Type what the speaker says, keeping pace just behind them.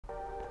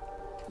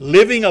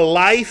living a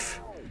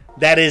life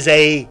that is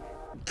a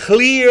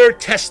clear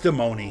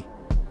testimony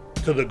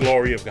to the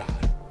glory of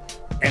God.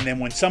 And then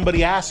when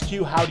somebody asks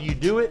you, how do you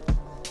do it?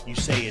 You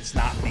say, it's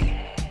not me,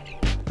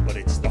 but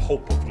it's the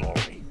hope of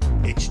glory.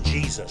 It's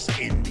Jesus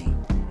in me.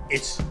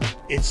 It's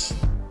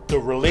the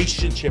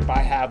relationship I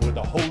have with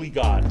the Holy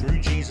God through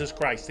Jesus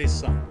Christ, His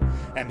Son.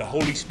 And the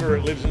Holy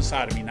Spirit lives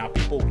inside of me. Now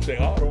people say,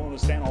 oh, I don't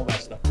understand all that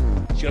stuff.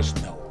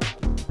 Just know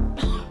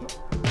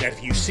that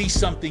if you see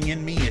something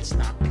in me, it's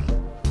not me.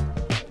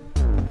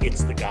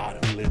 It's the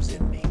God who lives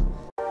in me.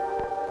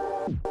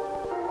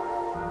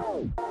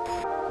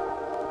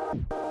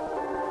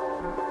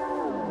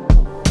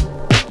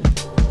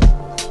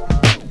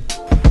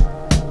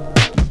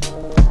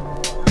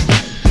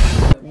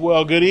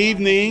 Well, good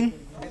evening.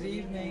 Good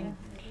evening.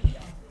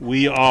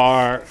 We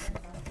are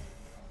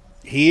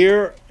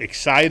here,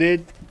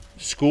 excited.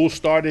 School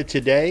started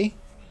today,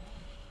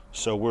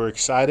 so we're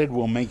excited.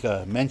 We'll make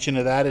a mention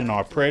of that in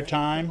our prayer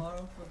time.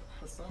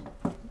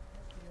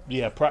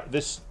 Yeah,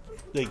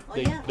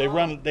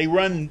 they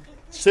run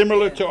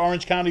similar to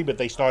Orange County, but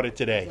they started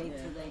today.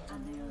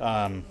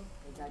 I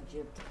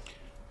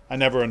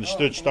never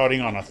understood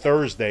starting on a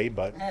Thursday,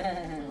 but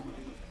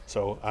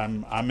so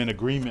I'm in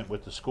agreement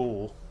with the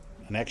school.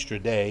 An extra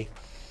day,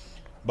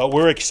 but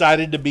we're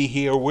excited to be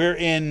here. We're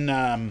in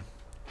 1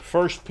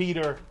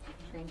 Peter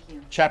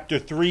chapter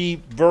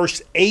 3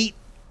 verse 8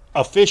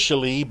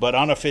 officially, but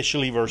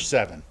unofficially verse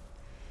 7.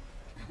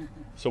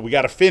 So we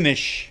got to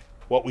finish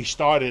what we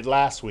started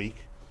last week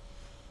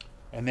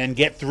and then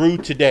get through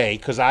today,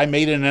 because I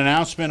made an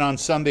announcement on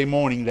Sunday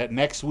morning that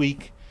next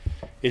week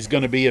is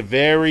going to be a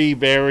very,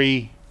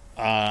 very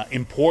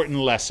important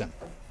lesson,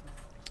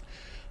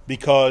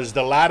 because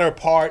the latter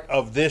part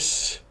of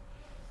this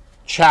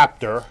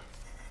chapter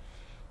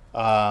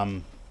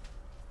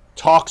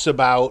talks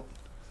about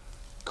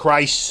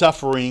Christ's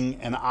suffering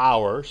and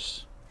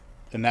ours,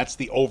 and that's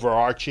the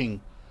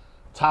overarching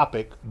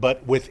topic.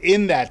 But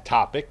within that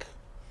topic,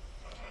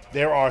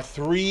 there are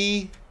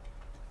three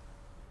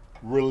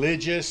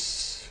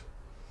religious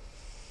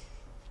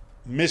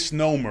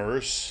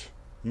misnomers,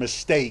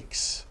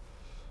 mistakes,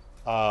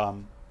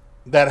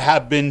 that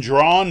have been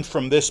drawn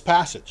from this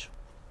passage.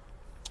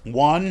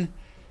 One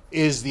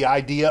is the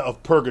idea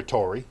of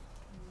purgatory.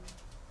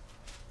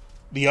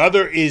 The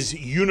other is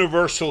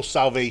universal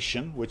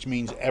salvation, which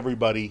means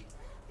everybody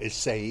is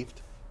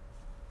saved.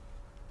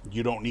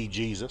 You don't need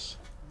Jesus.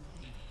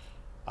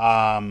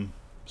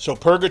 So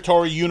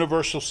purgatory,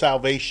 universal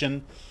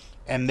salvation,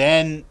 and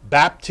then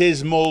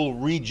baptismal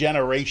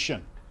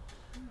regeneration,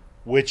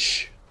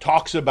 which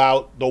talks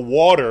about the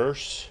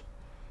waters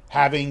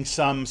having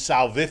some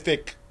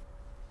salvific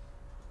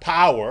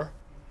power,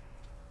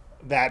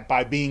 that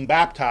by being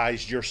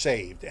baptized, you're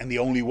saved. And the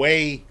only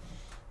way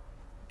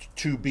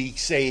to be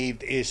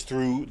saved is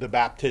through the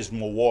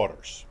baptismal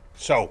waters.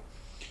 So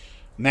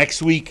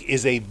next week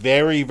is a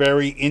very,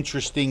 very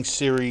interesting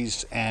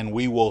series, and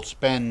we will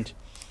spend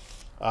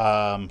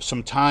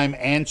some time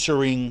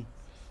answering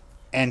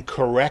and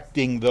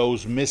correcting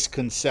those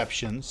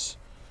misconceptions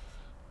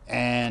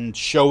and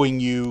showing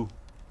you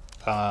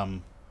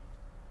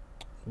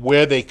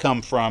where they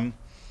come from,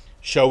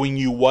 showing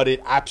you what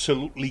it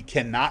absolutely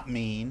cannot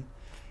mean,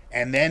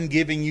 and then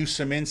giving you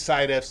some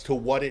insight as to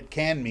what it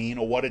can mean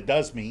or what it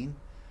does mean.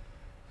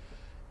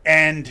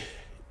 And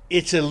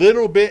it's a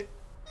little bit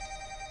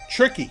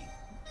tricky.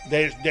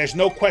 There's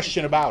no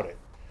question about it.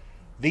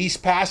 These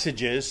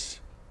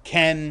passages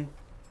can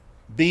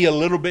be a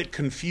little bit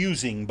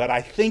confusing, but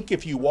I think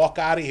if you walk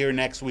out of here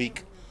next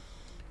week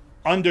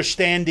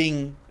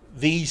understanding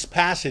these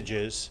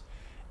passages,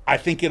 I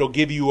think it'll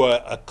give you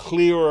a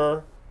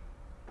clearer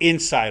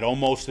insight,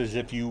 almost as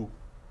if you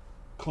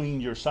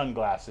clean your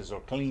sunglasses or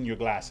clean your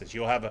glasses.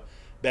 You'll have a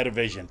better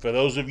vision. For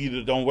those of you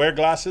that don't wear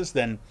glasses,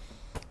 then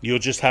you'll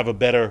just have a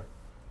better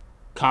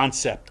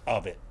concept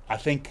of it. I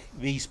think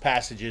these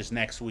passages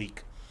next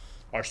week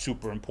are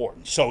super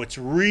important. So it's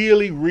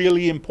really,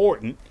 really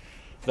important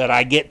that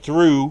I get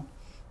through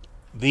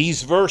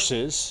these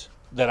verses,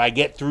 that I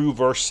get through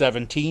verse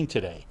 17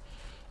 today.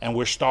 And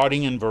we're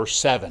starting in verse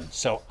 7.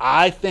 So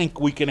I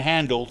think we can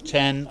handle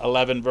 10,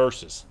 11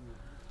 verses.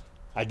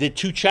 I did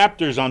 2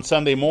 chapters on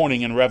Sunday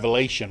morning in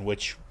Revelation,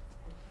 which,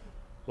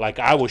 like,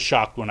 I was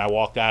shocked when I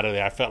walked out of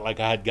there. I felt like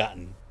I had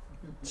gotten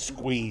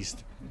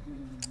squeezed.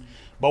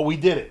 But we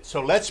did it.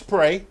 So let's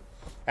pray.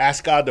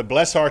 Ask God to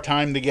bless our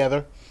time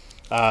together.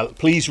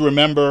 Please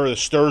remember the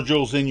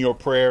Sturgills in your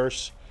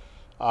prayers.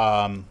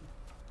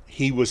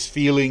 He was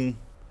feeling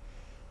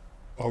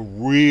a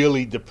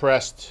really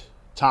depressed,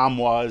 Tom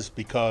was,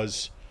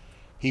 because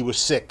he was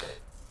sick.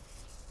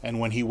 And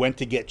when he went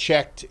to get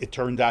checked, it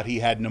turned out he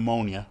had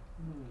pneumonia.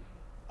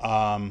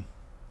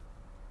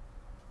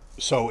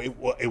 So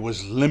it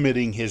was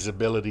limiting his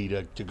ability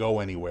to go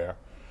anywhere.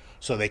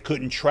 So they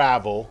couldn't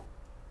travel.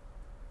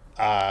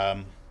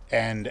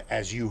 And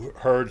as you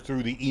heard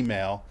through the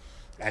email,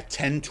 at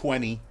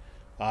 10:20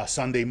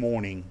 Sunday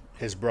morning,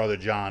 his brother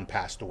John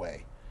passed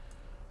away.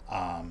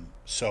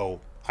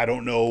 So I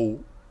don't know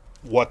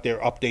what their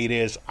update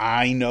is.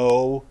 I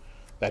know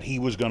that he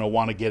was going to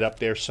want to get up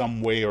there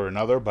some way or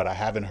another, but I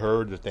haven't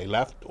heard that they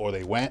left or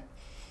they went,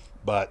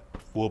 but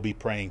we'll be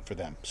praying for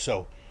them.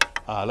 So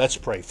let's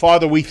pray.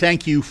 Father, we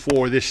thank you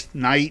for this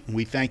night, and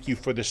we thank you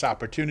for this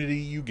opportunity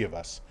you give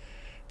us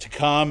to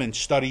come and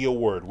study your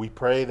word. We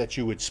pray that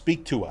you would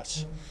speak to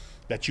us,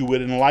 that you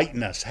would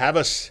enlighten us, have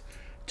us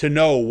to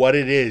know what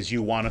it is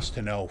you want us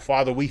to know.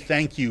 Father, we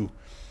thank you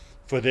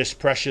for this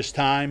precious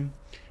time,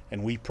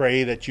 and we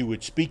pray that you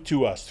would speak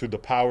to us through the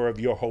power of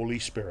your Holy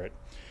Spirit.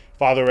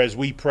 Father, as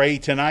we pray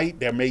tonight,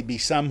 there may be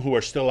some who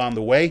are still on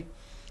the way.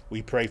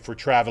 We pray for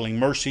traveling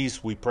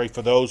mercies. We pray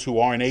for those who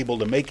aren't able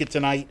to make it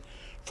tonight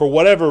for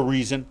whatever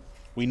reason.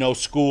 We know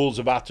school's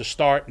about to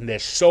start, and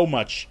there's so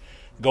much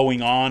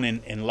going on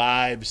in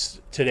lives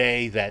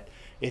today that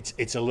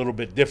it's a little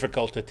bit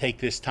difficult to take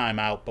this time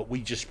out. But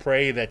we just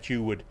pray that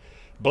you would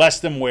bless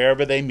them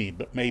wherever they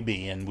may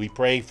be. And we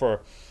pray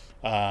for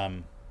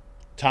Tom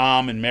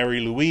and Mary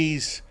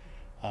Louise,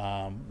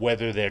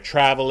 whether they're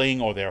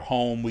traveling or they're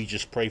home. We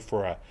just pray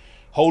for a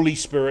Holy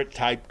Spirit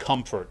type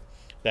comfort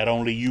that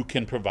only you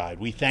can provide.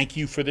 We thank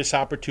you for this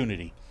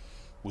opportunity.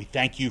 We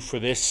thank you for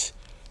this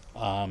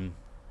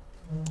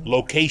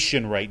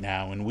location right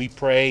now, and we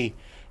pray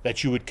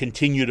that you would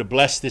continue to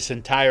bless this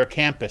entire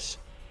campus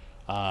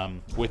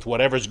with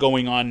whatever's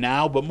going on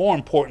now, but more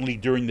importantly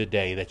during the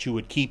day, that you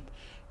would keep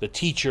the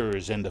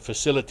teachers and the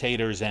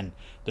facilitators and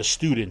the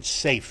students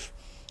safe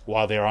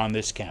while they're on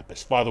this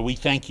campus. Father, we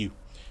thank you.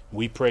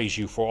 We praise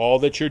you for all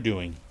that you're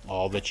doing,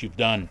 all that you've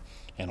done,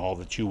 and all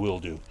that you will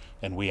do.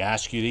 And we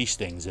ask you these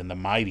things in the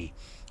mighty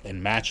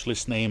and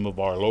matchless name of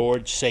our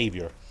Lord,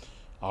 Savior,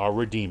 our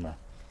Redeemer.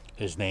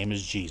 His name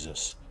is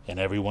Jesus. And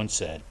everyone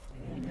said,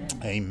 Amen.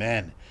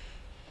 Amen.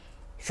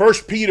 1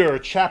 Peter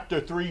chapter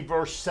 3,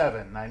 verse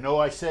 7. I know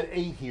I said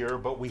 8 here,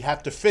 but we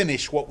have to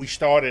finish what we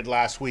started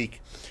last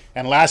week.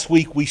 And last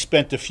week we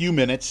spent a few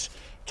minutes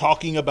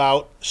talking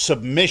about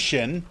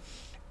submission,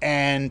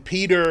 and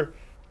Peter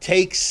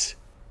takes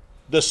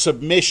the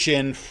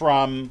submission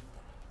from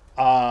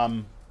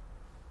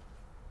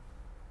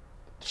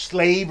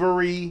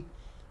slavery.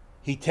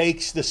 He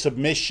takes the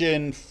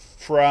submission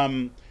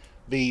from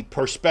the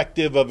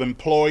perspective of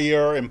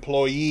employer,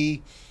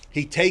 employee.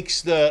 He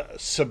takes the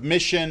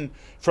submission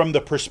from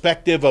the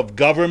perspective of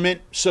government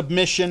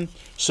submission,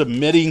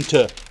 submitting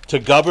to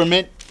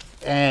government.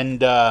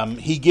 And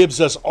he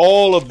gives us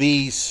all of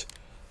these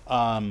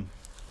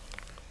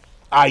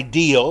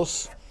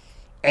ideals.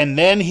 And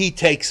then he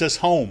takes us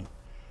home.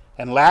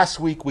 And last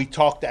week we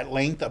talked at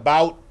length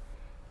about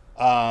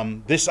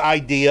this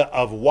idea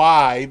of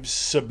wives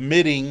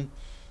submitting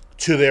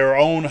to their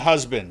own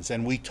husbands.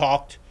 And we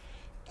talked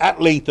at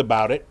length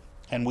about it.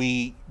 And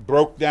we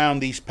broke down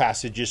these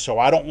passages, so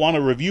I don't want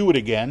to review it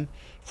again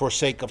for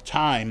sake of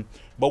time.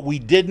 But we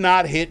did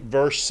not hit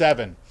verse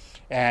 7.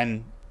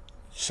 And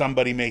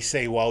somebody may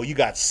say, well, you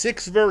got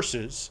 6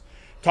 verses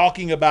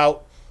talking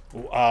about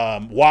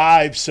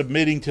wives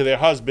submitting to their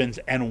husbands,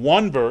 and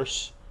one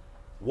verse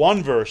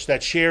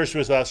that shares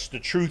with us the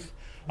truth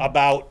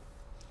about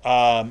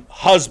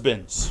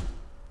husbands.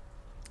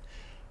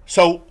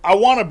 So I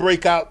want to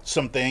break out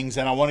some things,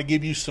 and I want to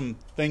give you some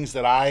things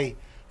that I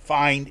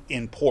find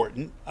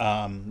important.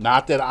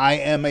 Not that I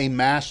am a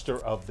master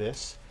of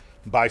this.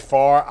 By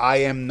far, I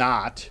am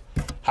not.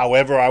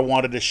 However, I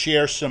wanted to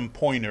share some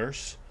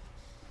pointers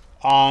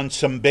on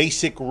some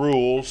basic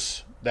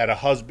rules that a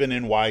husband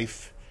and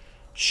wife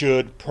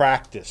should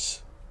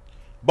practice.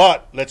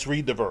 But let's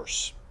read the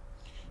verse.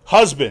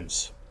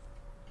 Husbands,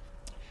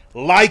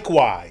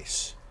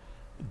 likewise,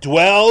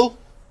 dwell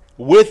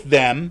with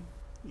them,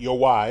 your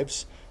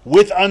wives,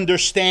 with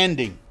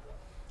understanding,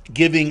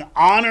 giving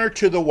honor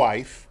to the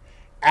wife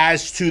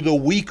as to the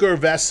weaker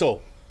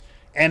vessel,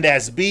 and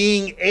as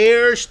being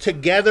heirs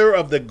together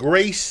of the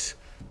grace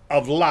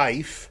of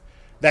life,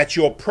 that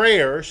your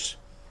prayers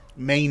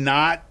may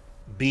not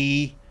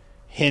be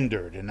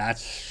hindered. And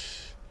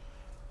that's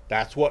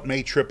what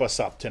may trip us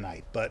up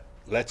tonight, but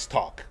let's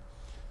talk.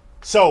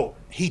 So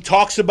he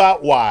talks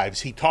about wives.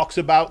 He talks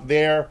about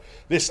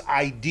this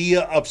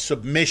idea of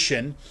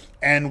submission,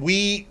 and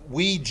we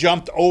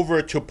jumped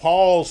over to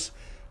Paul's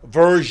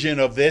version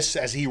of this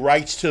as he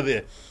writes to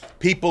the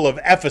people of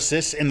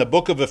Ephesus in the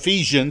book of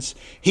Ephesians.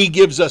 He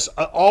gives us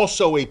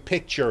also a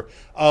picture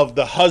of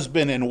the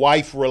husband and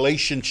wife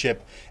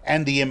relationship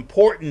and the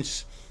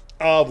importance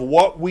of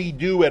what we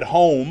do at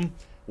home,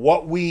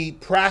 what we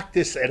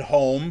practice at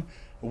home.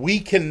 We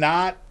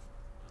cannot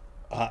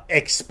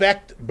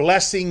expect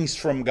blessings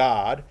from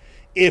God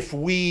if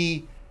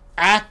we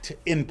act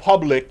in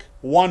public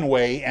one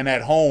way and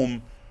at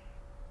home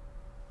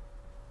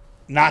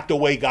not the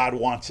way God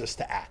wants us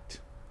to act.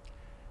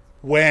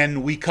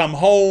 When we come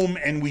home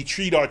and we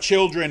treat our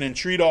children and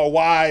treat our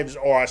wives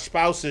or our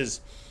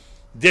spouses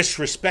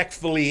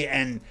disrespectfully,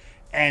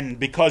 and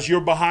because you're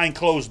behind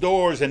closed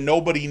doors and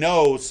nobody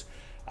knows,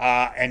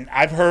 and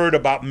I've heard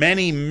about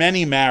many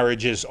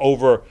marriages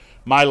over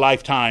my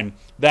lifetime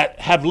that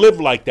have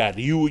lived like that.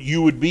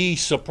 You would be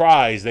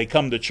surprised. They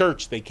come to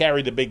church, they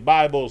carry the big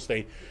Bibles,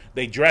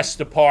 they dress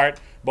the part,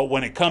 but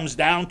when it comes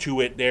down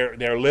to it,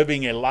 they're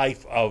living a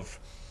life of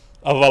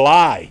a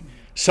lie.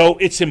 So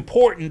it's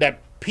important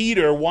that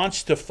Peter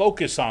wants to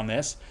focus on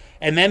this.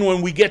 And then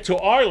when we get to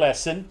our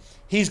lesson,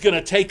 he's going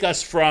to take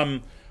us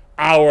from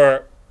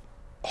our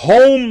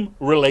home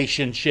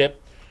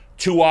relationship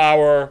to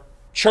our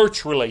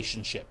church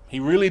relationship. He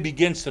really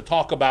begins to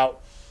talk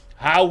about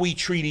how we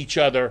treat each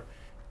other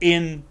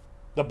in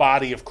the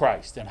body of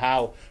Christ and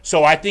how.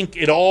 So I think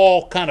it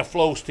all kind of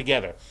flows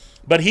together.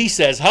 But he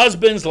says,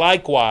 husbands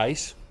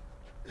likewise.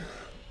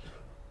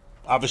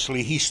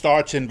 Obviously, he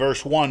starts in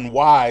verse 1,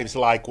 wives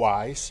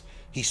likewise.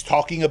 He's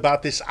talking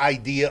about this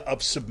idea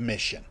of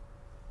submission.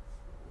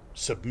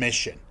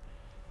 Submission.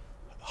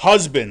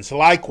 Husbands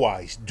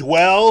likewise,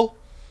 dwell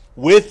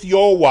with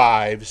your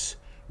wives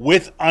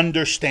with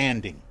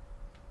understanding.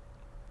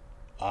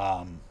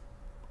 A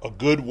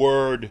good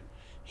word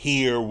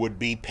here would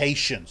be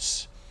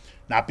patience.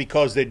 Not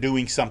because they're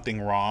doing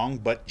something wrong,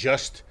 but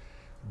just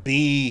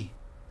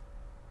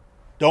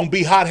don't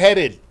be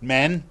hot-headed,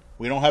 men.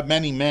 We don't have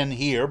many men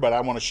here, but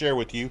I want to share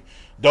with you.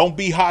 Don't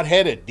be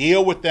hot-headed.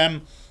 Deal with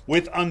them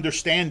with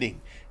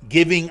understanding,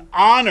 giving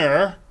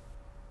honor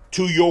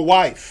to your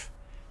wife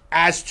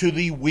as to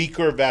the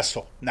weaker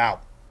vessel.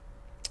 Now,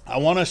 I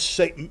want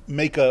to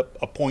make a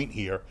point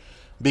here,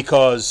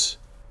 because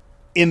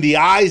in the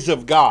eyes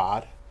of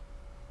God,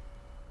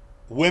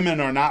 women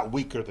are not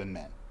weaker than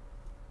men,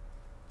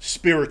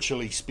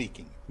 spiritually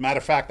speaking. Matter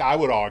of fact, I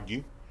would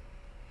argue,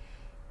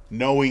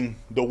 knowing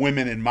the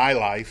women in my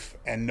life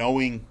and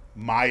knowing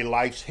my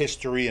life's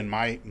history and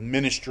my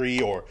ministry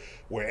or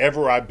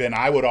wherever I've been,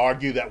 I would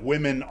argue that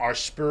women are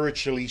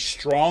spiritually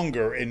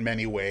stronger in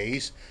many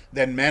ways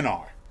than men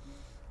are.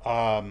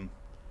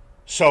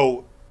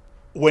 So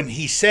when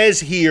he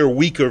says here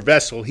weaker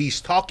vessel,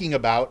 he's talking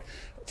about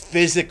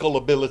physical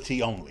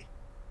ability only.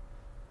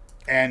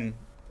 And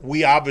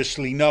we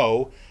obviously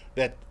know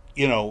that,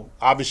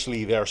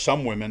 obviously there are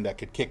some women that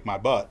could kick my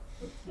butt.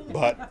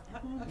 But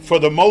for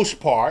the most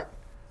part,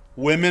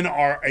 women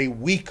are a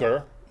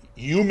weaker,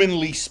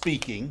 humanly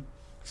speaking,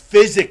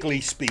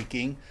 physically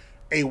speaking,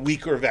 a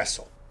weaker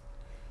vessel.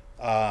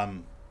 But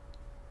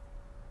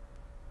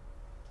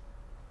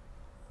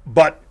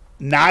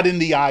not in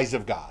the eyes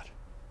of God.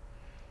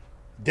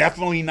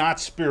 Definitely not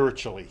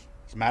spiritually.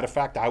 As a matter of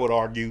fact, I would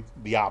argue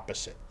the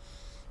opposite.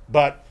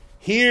 But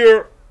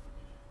here,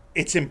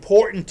 it's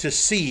important to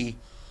see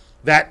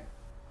that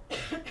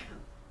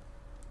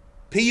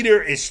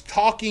Peter is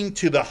talking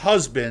to the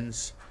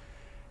husbands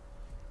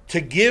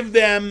to give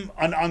them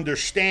an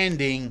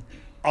understanding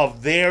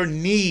of their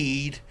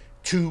need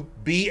to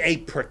be a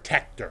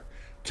protector,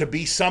 to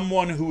be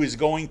someone who is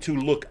going to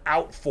look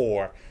out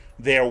for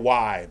their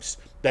wives.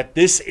 That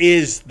this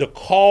is the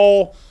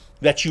call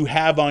that you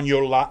have on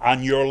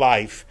your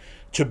life,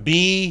 to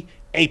be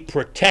a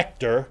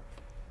protector,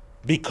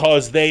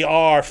 because they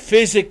are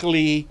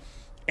physically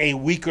a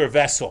weaker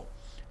vessel.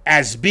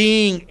 As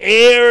being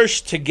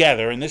heirs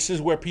together, and this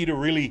is where Peter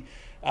really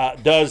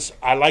does,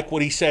 I like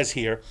what he says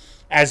here,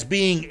 as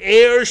being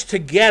heirs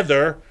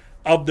together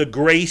of the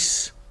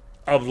grace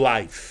of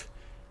life.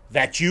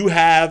 That you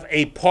have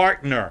a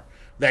partner,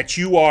 that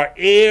you are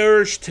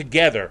heirs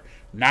together,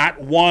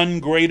 not one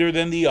greater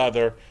than the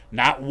other,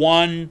 not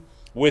one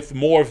with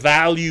more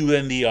value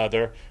than the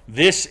other.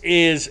 This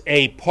is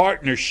a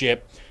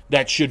partnership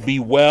that should be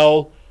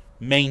well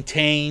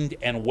maintained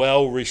and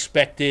well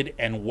respected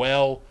and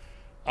well.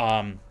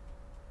 Have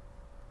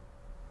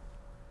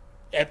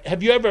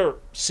you ever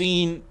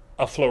seen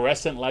a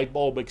fluorescent light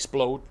bulb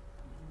explode?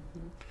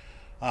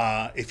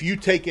 If you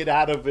take it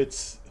out of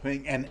its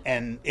thing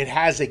and it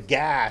has a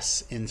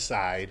gas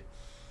inside,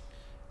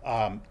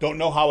 don't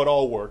know how it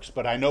all works,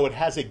 but I know it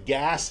has a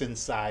gas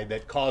inside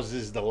that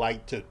causes the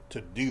light to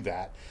do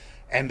that.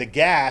 And the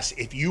gas,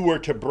 if you were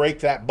to break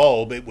that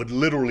bulb, it would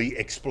literally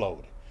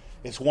explode.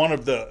 It's one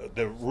of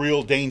the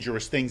real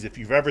dangerous things. If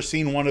you've ever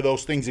seen one of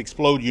those things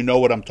explode, you know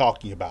what I'm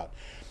talking about.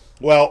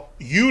 Well,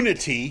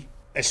 unity,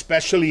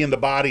 especially in the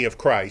body of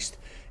Christ,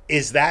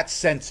 is that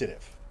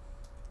sensitive.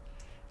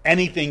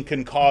 Anything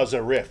can cause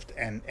a rift,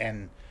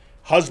 and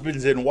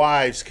husbands and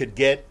wives could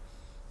get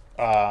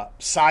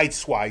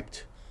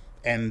sideswiped,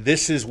 and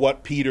this is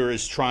what Peter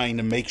is trying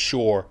to make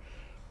sure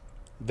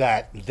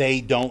that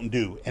they don't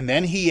do. And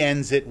then he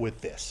ends it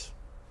with this.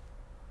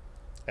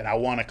 And I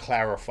want to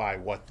clarify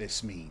what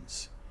this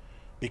means,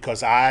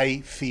 because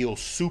I feel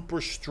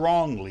super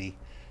strongly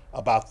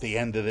about the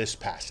end of this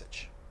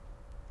passage.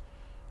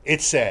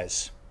 It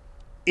says,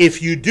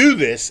 if you do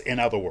this, in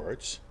other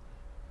words,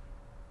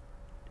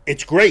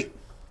 it's great.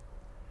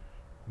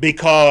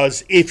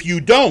 Because if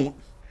you don't,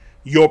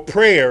 your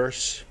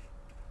prayers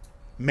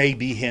may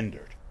be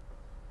hindered.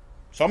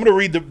 So I'm going to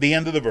read the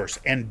end of the verse.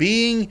 And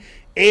being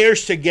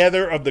heirs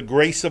together of the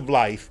grace of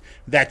life,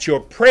 that your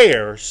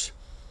prayers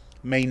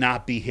may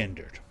not be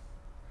hindered.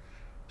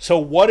 So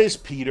what is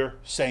Peter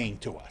saying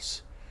to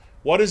us?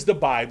 What does the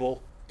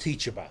Bible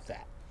teach about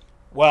that?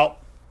 Well,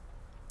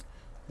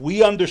 we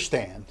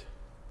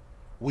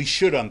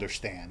should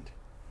understand,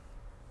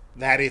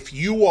 that if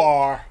you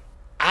are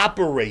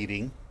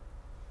operating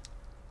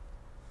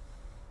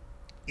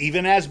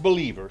even as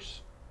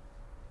believers.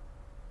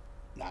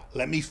 Now,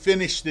 let me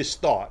finish this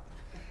thought,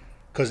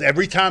 because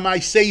every time I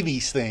say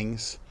these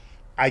things,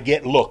 I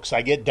get looks,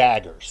 I get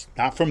daggers.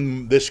 Not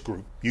from this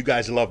group. You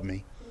guys love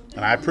me,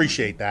 and I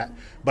appreciate that.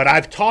 But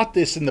I've taught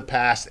this in the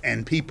past,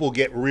 and people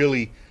get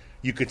really,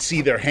 you could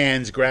see their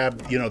hands grab,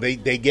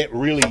 they get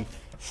really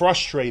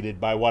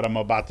frustrated by what I'm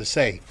about to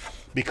say.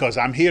 Because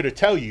I'm here to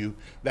tell you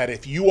that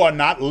if you are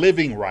not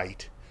living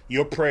right,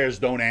 your prayers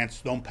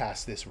don't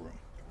pass this room.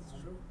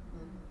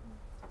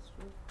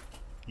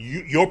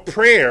 Your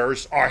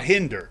prayers are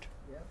hindered.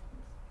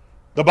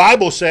 The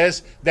Bible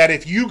says that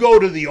if you go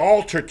to the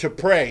altar to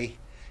pray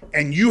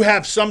and you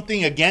have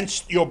something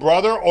against your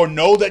brother, or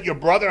know that your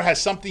brother has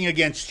something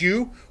against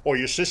you or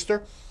your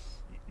sister,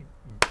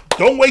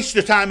 don't waste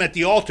your time at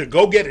the altar.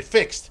 Go get it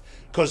fixed.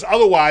 Because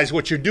otherwise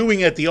what you're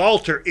doing at the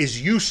altar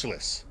is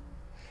useless.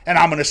 And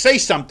I'm going to say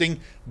something,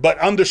 but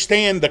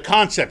understand the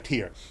concept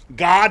here.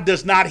 God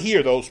does not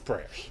hear those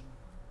prayers.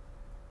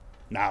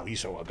 Now, you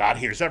say, well, God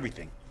hears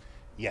everything.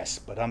 Yes,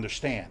 but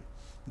understand,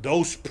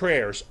 those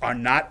prayers are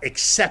not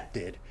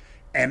accepted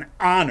and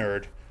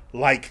honored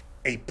like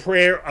a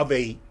prayer of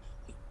a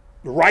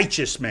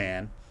righteous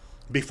man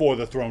before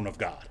the throne of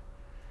God.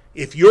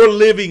 If you're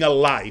living a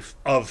life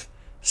of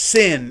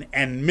sin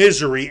and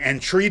misery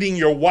and treating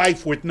your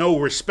wife with no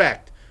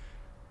respect,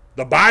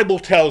 the Bible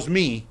tells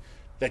me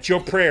that your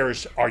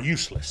prayers are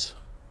useless.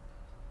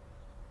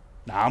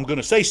 Now, I'm going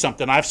to say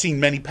something. I've seen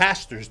many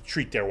pastors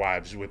treat their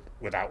wives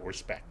without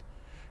respect.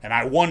 And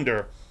I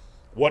wonder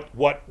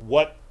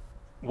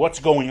what's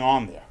going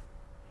on there.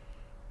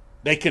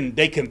 They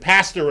can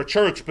pastor a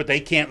church, but they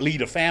can't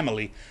lead a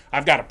family.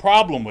 I've got a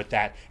problem with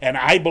that. And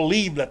I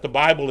believe that the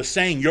Bible is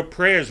saying your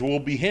prayers will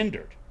be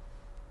hindered.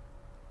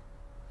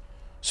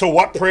 So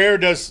what prayer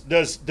does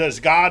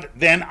God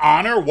then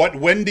honor?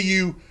 When do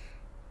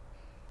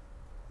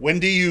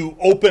you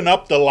open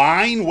up the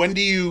line? When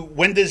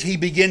does he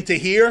begin to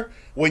hear?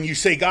 When you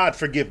say, God,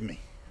 forgive me.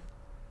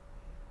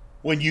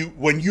 When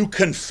you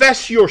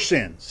confess your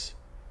sins.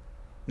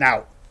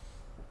 Now,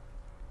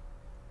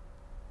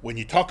 when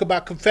you talk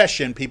about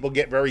confession, people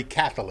get very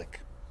Catholic.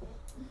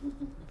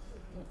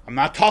 I'm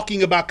not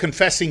talking about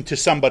confessing to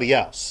somebody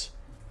else.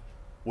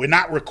 We're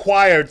not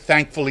required,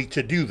 thankfully,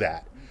 to do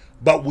that.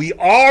 But we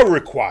are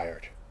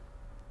required.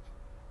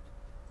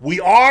 We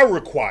are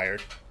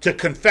required to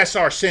confess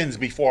our sins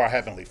before our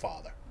Heavenly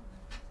Father.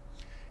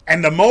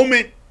 And the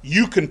moment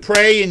you can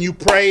pray and you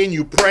pray and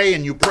you pray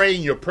and you pray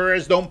and your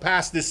prayers don't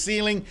pass this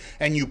ceiling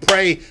and you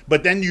pray,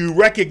 but then you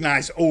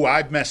recognize, oh,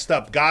 I've messed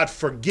up. God,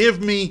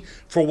 forgive me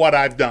for what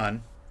I've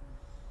done.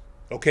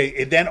 Okay,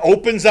 it then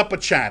opens up a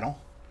channel.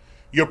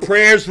 Your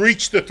prayers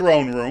reach the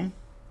throne room.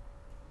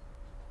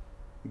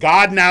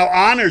 God now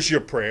honors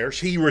your prayers.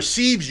 He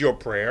receives your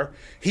prayer.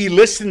 He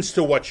listens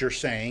to what you're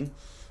saying.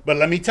 But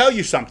let me tell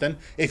you something.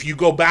 If you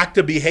go back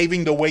to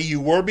behaving the way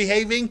you were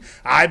behaving,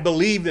 I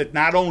believe that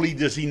not only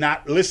does he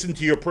not listen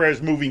to your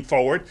prayers moving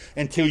forward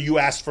until you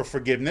ask for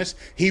forgiveness,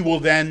 he will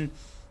then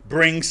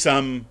bring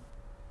some,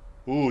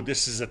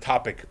 this is a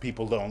topic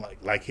people don't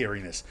like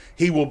hearing this.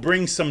 He will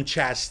bring some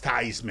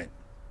chastisement.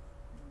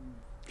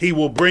 He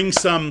will bring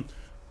some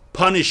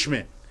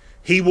punishment.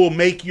 He will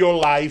make your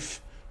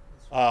life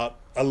a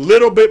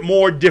little bit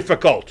more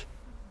difficult.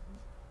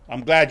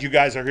 I'm glad you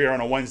guys are here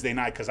on a Wednesday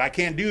night, because I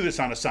can't do this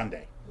on a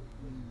Sunday.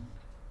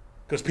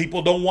 Because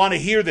people don't want to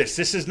hear this.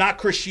 This is not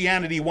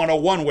Christianity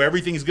 101 where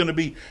everything's going to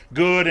be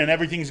good and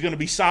everything's going to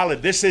be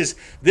solid.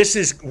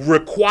 This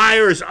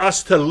requires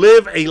us to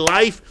live a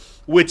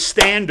life with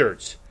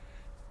standards.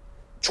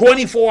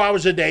 24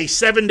 hours a day,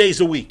 7 days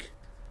a week.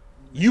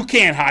 You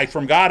can't hide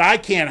from God. I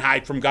can't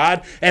hide from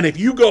God. And if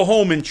you go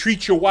home and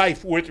treat your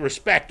wife with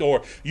respect,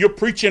 or you're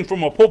preaching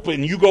from a pulpit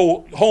and you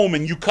go home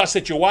and you cuss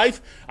at your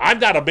wife, I've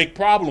got a big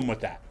problem with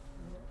that.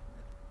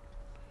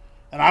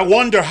 And I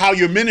wonder how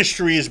your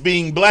ministry is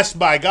being blessed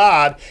by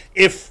God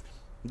if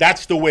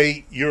that's the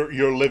way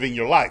you're living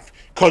your life.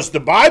 Because the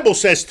Bible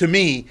says to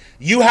me,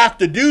 you have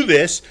to do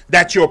this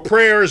that your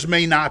prayers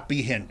may not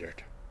be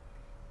hindered.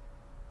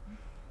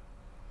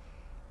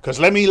 Because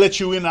let me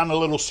let you in on a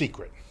little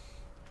secret.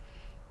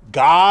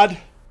 God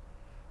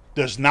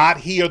does not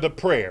hear the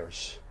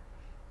prayers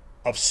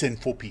of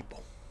sinful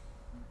people.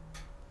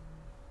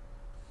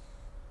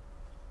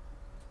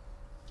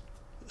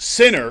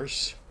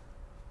 Sinners,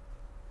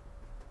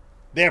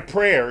 their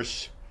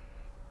prayers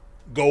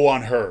go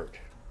unheard.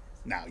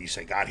 Now, you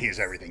say, God hears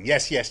everything.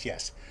 Yes, yes,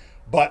 yes.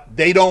 But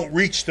they don't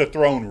reach the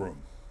throne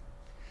room.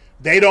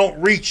 They don't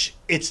reach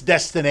its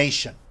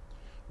destination.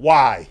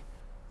 Why?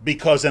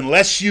 Because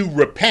unless you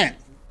repent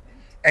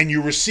and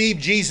you receive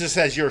Jesus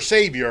as your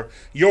Savior,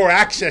 your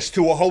access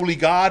to a holy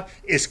God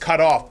is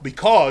cut off,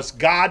 because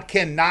God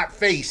cannot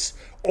face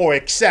or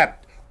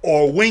accept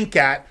or wink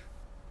at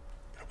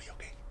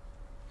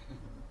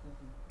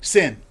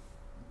sin.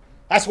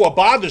 That's what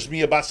bothers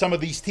me about some of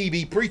these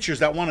TV preachers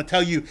that want to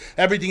tell you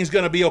everything's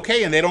going to be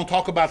okay, and they don't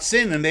talk about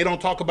sin and they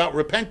don't talk about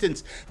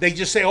repentance. They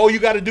just say, all you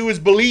got to do is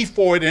believe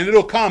for it and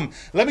it'll come.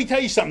 Let me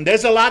tell you something.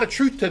 There's a lot of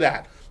truth to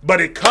that,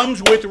 but it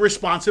comes with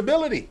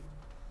responsibility.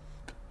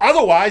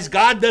 Otherwise,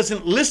 God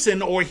doesn't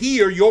listen or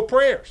hear your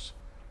prayers.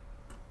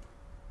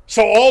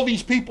 So all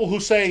these people who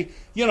say,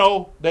 you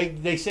know,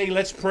 they say,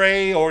 let's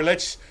pray, or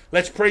let's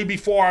pray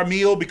before our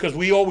meal because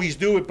we always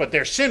do it, but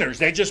they're sinners.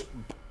 They're just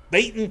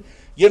blatant,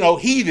 you know,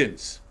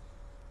 heathens.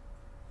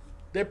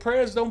 Their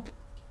prayers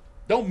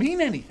don't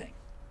mean anything.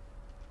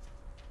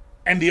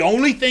 And the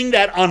only thing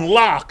that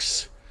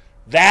unlocks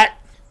that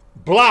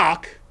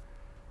block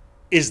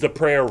is the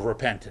prayer of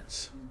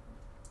repentance.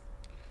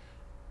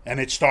 And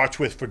it starts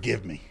with,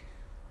 forgive me.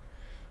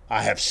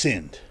 I have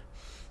sinned.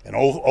 And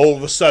all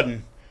of a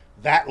sudden,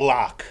 that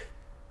lock,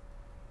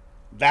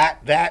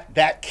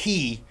 that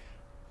key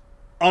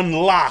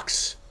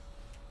unlocks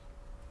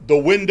the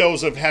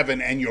windows of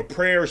heaven, and your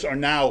prayers are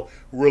now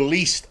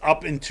released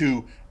up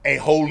into a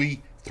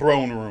holy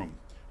throne room.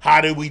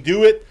 How do we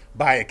do it?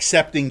 By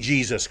accepting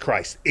Jesus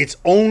Christ. It's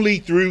only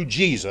through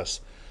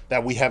Jesus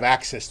that we have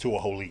access to a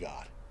holy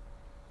God.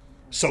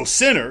 So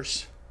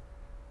sinners,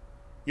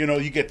 you know,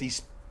 you get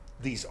these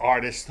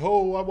artists,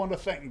 oh, I want to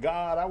thank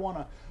God. I want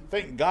to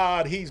thank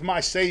God. He's my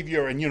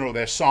Savior. And, you know,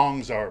 their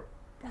songs are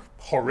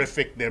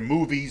horrific. Their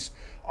movies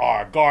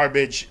are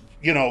garbage,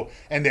 you know,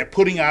 and they're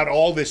putting out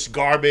all this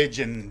garbage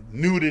and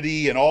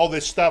nudity and all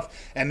this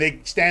stuff. And they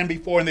stand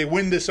before and they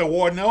win this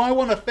award. No, I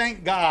want to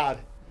thank God.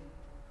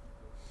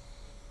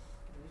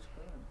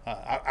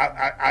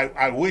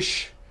 I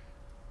wish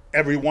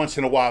every once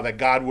in a while that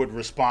God would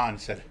respond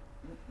and said,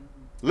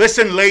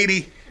 listen,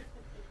 lady,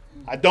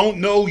 I don't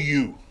know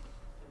you.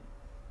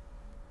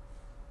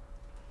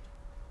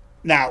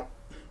 Now,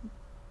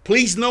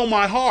 please know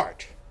my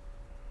heart,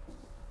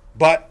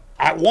 but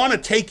I want to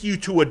take you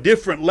to a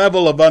different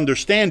level of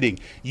understanding.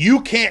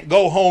 You can't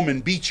go home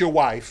and beat your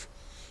wife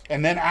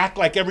and then act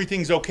like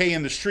everything's okay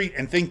in the street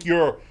and think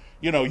you're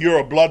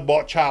a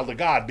blood-bought child of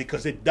God,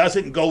 because it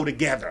doesn't go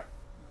together.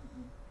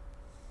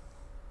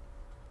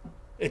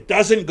 It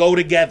doesn't go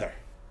together.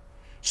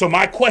 So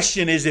my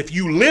question is, if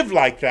you live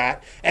like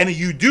that and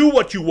you do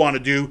what you want to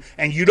do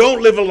and you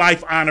don't live a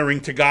life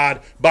honoring to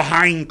God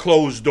behind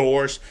closed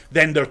doors,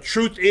 then the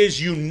truth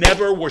is you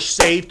never were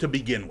saved to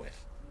begin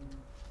with.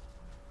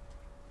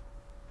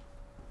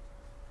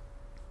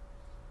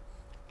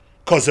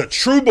 Because a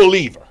true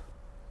believer,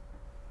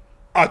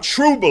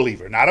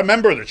 not a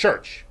member of the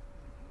church,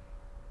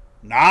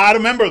 not a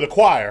member of the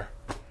choir,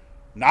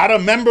 not a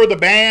member of the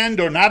band,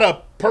 or not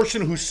a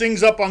person who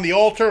sings up on the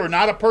altar, or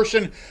not a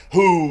person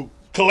who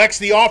collects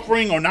the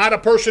offering, or not a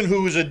person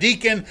who is a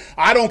deacon.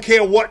 I don't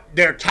care what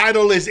their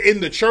title is in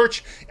the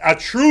church. A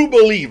true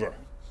believer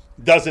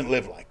doesn't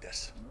live like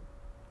this.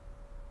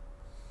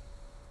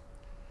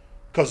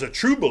 Because a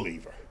true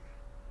believer,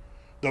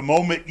 the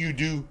moment you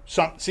do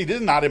something, see, this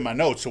is not in my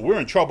notes, so we're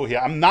in trouble here.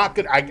 I'm not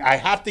good. I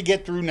have to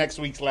get through next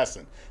week's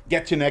lesson.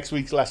 Get to next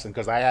week's lesson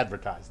because I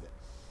advertised it.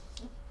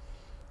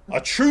 A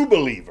true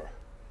believer,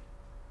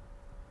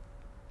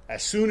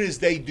 as soon as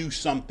they do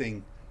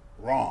something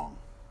wrong,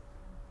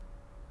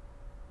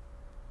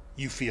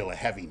 you feel a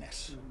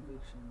heaviness.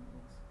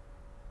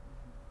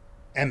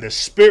 And the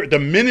Spirit, the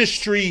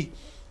ministry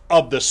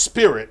of the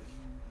Spirit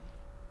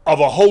of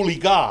a holy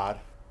God,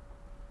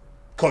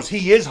 because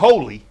He is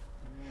holy,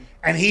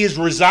 and He is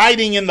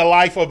residing in the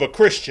life of a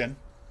Christian,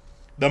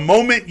 the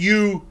moment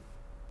you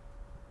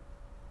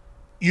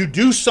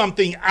do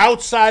something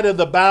outside of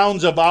the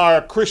bounds of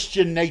our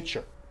Christian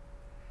nature,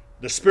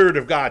 the Spirit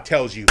of God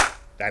tells you,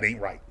 that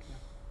ain't right.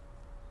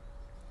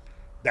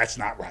 That's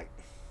not right.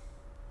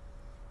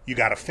 You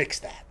got to fix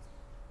that.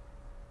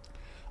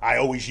 I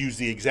always use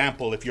the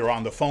example, if you're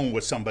on the phone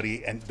with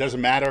somebody, and it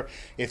doesn't matter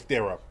if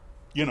they're a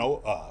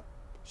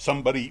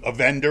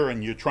vendor,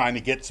 and you're trying to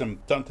get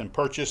something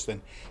purchased,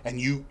 and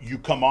you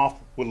come off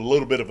with a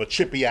little bit of a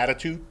chippy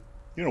attitude.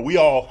 You know, we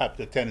all have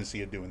the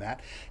tendency of doing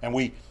that. And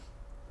we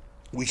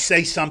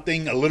say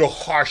something a little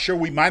harsher.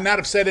 We might not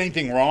have said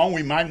anything wrong.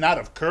 We might not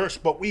have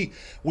cursed, but we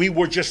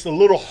were just a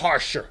little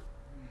harsher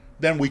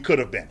than we could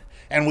have been.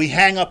 And we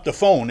hang up the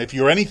phone. If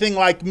you're anything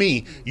like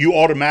me, you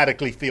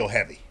automatically feel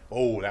heavy.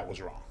 Oh, that was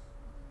wrong.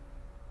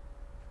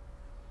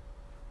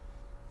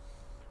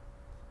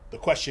 The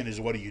question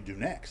is, what do you do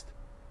next?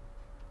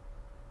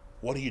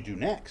 What do you do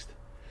next?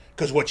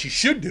 Because what you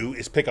should do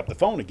is pick up the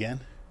phone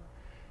again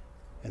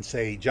and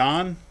say,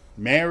 John,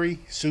 Mary,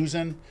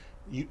 Susan,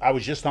 I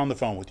was just on the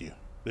phone with you.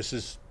 This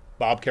is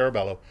Bob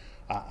Caraballo.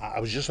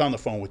 I was just on the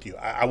phone with you.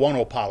 I want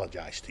to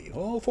apologize to you.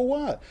 Oh, for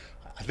what?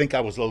 I think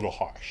I was a little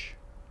harsh.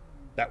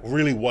 That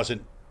really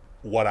wasn't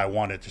what I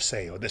wanted to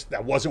say, or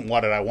that wasn't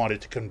what I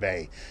wanted to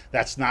convey.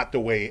 That's not the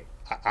way.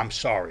 I'm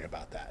sorry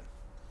about that.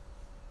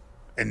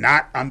 And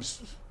not, I'm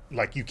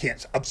like, you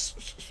can't.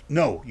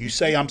 No, you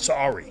say I'm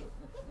sorry.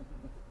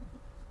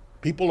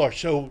 People are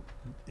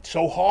it's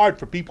so hard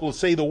for people to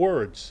say the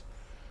words,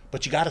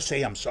 but you got to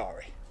say I'm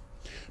sorry.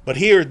 But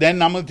here,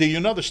 then I'm going to do you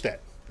another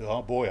step.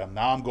 Oh boy,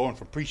 now I'm going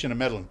from preaching to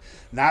meddling.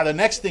 Now the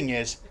next thing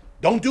is,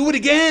 don't do it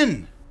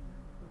again.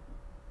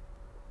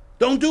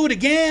 Don't do it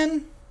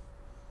again.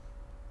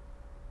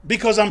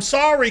 Because I'm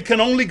sorry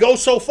can only go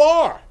so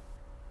far.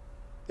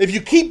 If you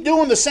keep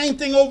doing the same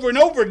thing over and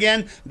over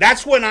again,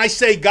 that's when I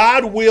say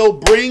God will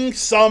bring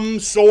some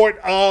sort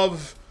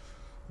of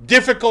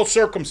difficult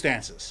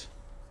circumstances.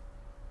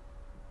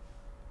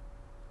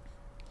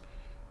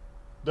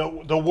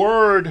 The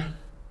word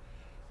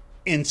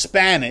in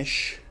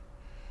Spanish,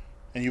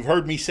 and you've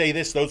heard me say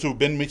this, those who've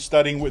been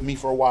studying with me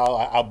for a while,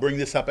 I'll bring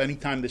this up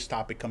anytime this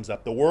topic comes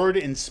up. The word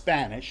in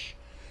Spanish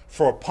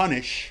for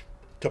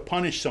to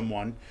punish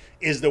someone,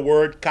 is the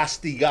word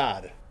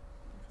castigar.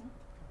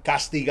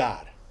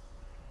 Castigar.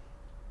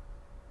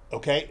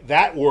 Okay,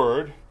 that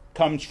word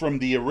comes from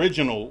the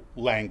original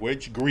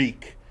language,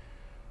 Greek,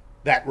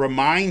 that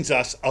reminds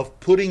us of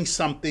putting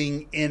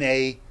something in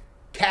a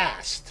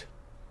cast.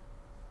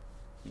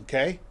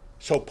 Okay,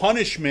 so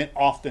punishment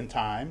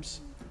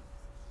oftentimes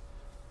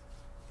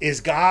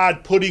is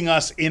God putting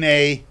us in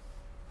a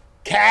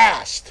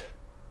cast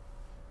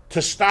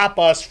to stop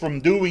us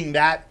from doing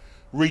that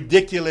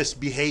ridiculous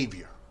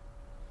behavior.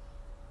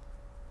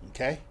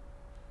 Okay?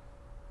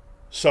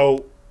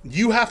 So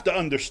you have to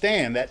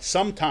understand that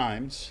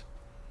sometimes,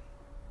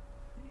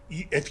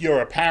 if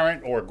you're a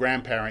parent or a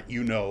grandparent,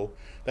 you know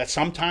that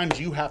sometimes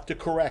you have to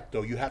correct,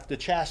 or you have to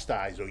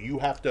chastise, or you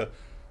have to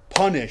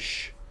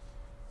punish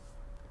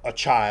a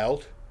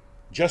child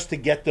just to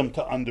get them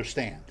to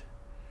understand.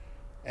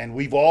 And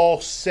we've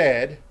all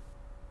said,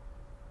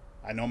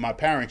 I know my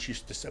parents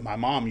used to say, my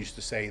mom used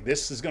to say,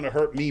 this is going to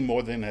hurt me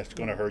more than it's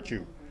going to hurt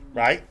you.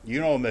 Right? You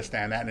don't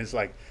understand that. And it's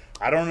like,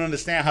 I don't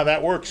understand how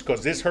that works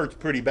because this hurts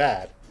pretty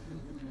bad.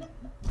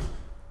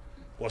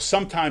 Well,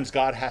 sometimes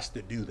God has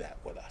to do that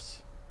with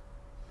us.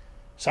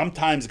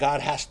 Sometimes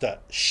God has to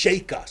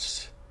shake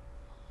us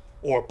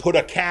or put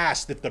a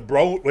cast. If the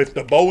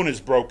bone is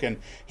broken,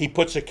 he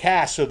puts a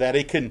cast so that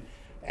it can,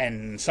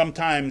 and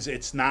sometimes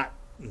it's not,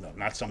 no,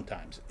 not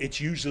sometimes. It's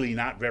usually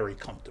not very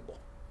comfortable.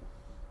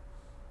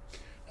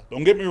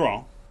 Don't get me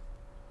wrong.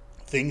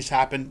 Things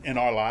happen in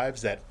our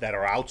lives that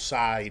are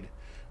outside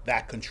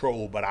that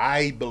control, but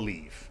I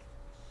believe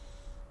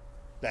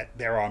that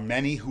there are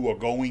many who are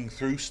going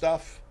through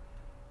stuff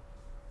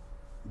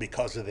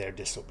because of their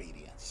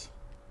disobedience.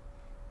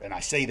 And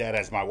I say that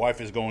as my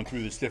wife is going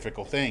through this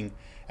difficult thing,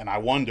 and I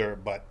wonder,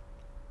 but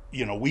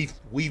you know,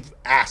 we've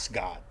asked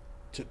God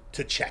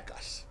to check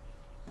us.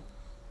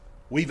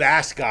 We've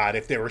asked God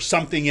if there was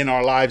something in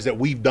our lives that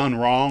we've done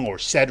wrong or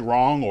said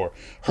wrong or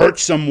hurt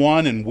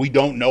someone and we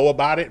don't know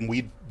about it and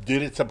we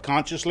did it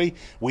subconsciously.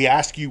 We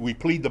ask you, we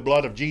plead the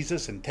blood of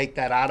Jesus and take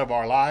that out of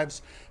our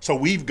lives. So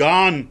we've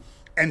gone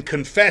and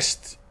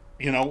confessed,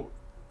 you know,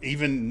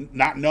 even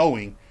not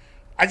knowing.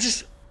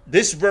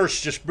 This verse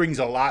just brings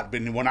a lot.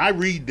 But when I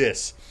read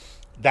this,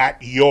 that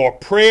your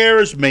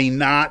prayers may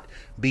not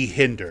be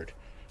hindered,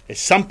 it's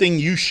something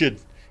you should,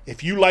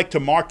 if you like to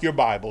mark your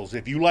Bibles,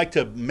 if you like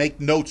to make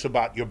notes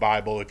about your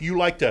Bible, if you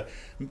like to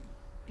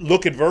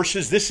look at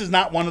verses, this is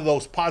not one of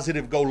those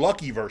positive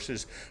go-lucky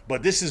verses,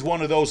 but this is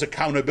one of those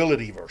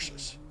accountability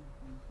verses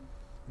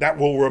that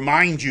will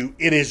remind you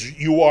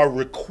you are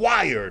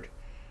required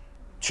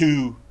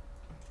to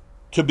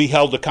be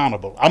held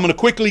accountable. I'm going to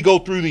quickly go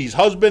through these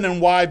husband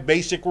and wife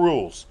basic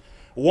rules.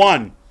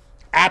 1,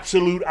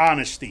 absolute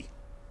honesty.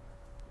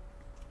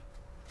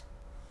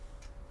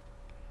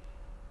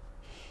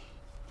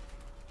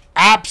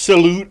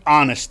 Absolute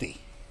honesty.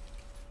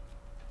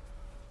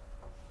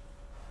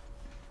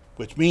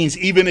 Which means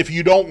even if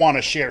you don't want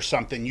to share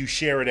something, you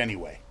share it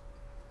anyway.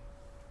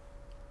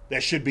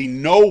 There should be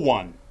no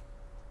one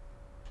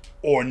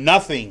or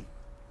nothing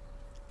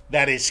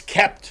that is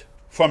kept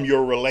from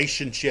your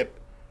relationship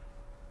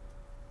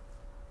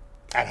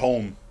at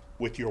home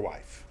with your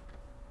wife.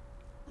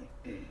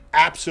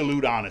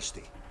 Absolute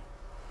honesty.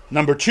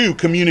 Number 2,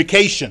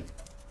 communication.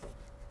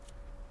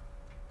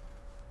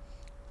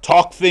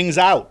 Talk things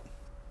out.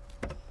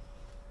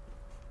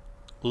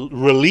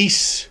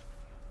 Release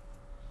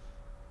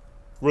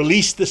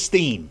the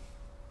steam.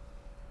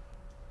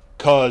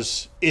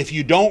 Because if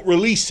you don't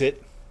release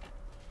it,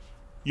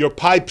 your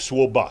pipes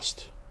will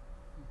bust.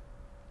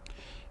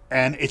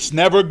 And it's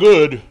never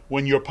good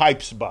when your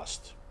pipes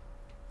bust.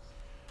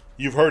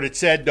 You've heard it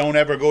said, don't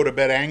ever go to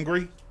bed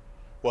angry.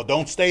 Well,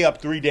 don't stay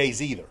up 3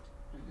 days either.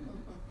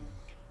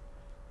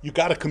 You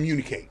got to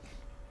communicate.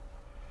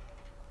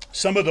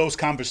 Some of those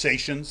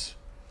conversations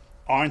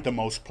aren't the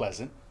most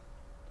pleasant.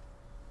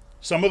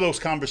 Some of those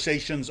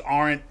conversations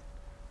aren't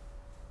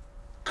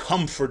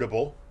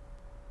comfortable.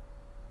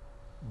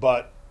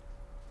 But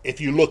if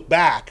you look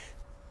back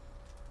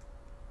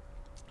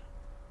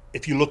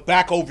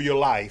over your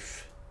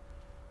life,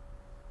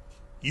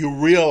 you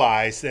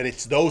realize that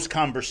it's those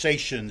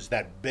conversations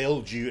that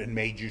build you and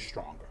made you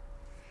stronger.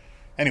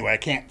 Anyway, I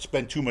can't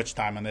spend too much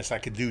time on this. I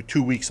could do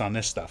 2 weeks on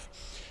this stuff.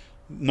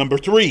 Number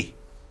 3.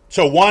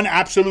 So 1,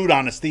 absolute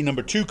honesty.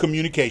 Number 2,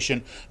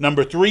 communication.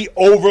 Number 3,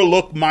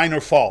 overlook minor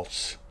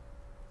faults.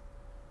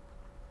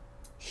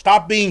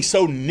 Stop being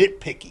so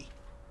nitpicky.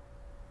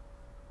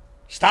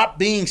 Stop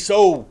being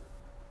so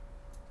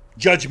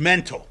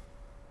judgmental.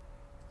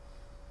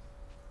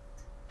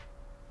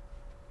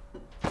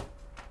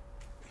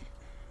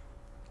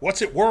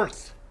 What's it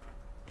worth?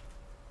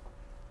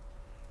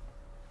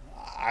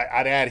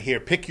 I'd add here,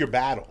 pick your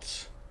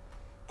battles.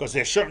 Because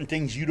there's certain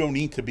things you don't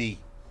need to be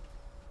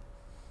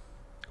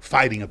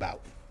fighting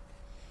about.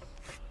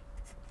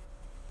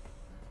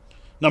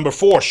 Number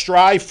 4,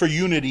 strive for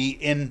unity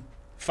in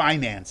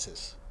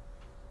finances.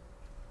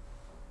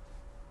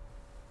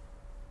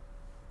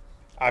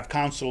 I've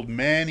counseled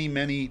many,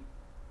 many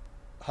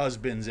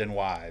husbands and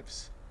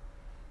wives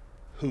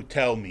who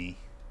tell me,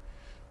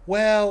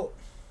 well,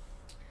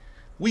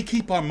 we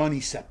keep our money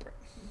separate.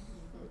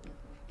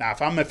 Now,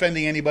 if I'm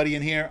offending anybody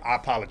in here, I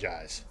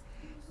apologize.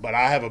 But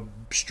I have a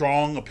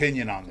strong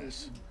opinion on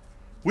this.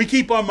 We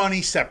keep our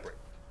money separate.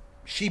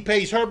 She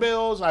pays her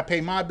bills, I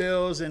pay my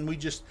bills, and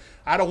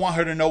I don't want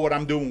her to know what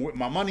I'm doing with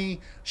my money.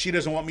 She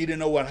doesn't want me to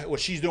know what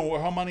she's doing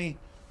with her money.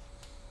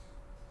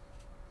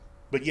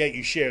 But yet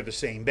you share the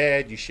same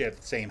bed, you share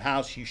the same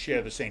house, you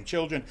share the same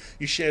children,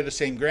 you share the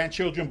same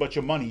grandchildren, but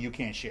your money you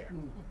can't share.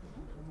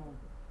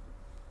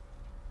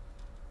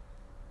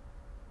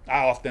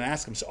 I often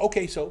ask them,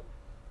 so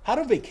how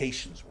do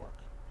vacations work?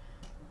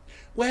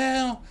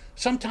 Well,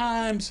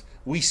 sometimes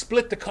we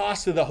split the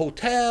cost of the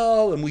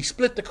hotel and we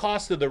split the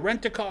cost of the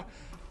rent-a-car.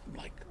 I'm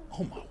like,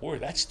 oh my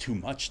word, that's too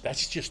much.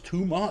 That's just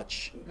too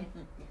much.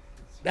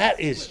 That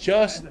is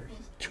just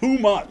too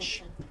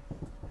much.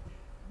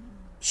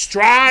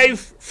 Strive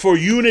for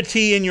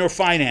unity in your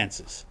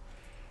finances.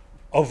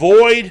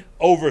 Avoid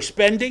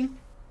overspending.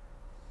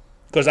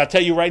 Because I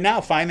tell you right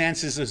now,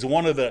 finances is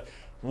one of the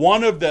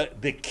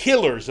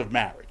killers of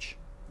marriage.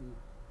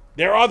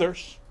 There are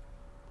others.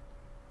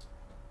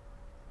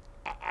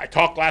 I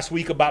talked last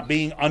week about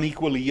being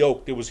unequally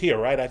yoked. It was here,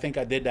 right? I think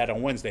I did that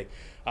on Wednesday.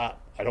 I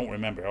don't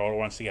remember all at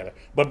once together.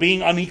 But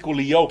being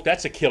unequally yoked,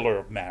 that's a killer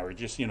of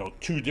marriage. It's,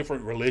 two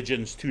different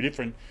religions, two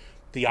different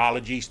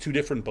theologies, two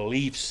different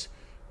beliefs.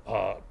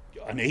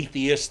 An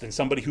atheist and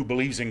somebody who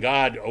believes in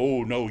God.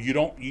 Oh, no, you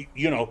don't,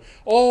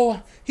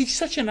 oh, he's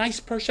such a nice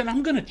person.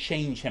 I'm going to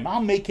change him.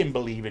 I'll make him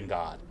believe in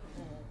God.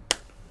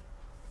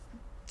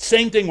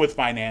 Same thing with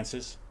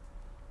finances.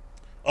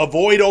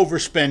 Avoid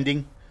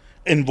overspending.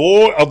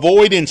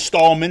 Avoid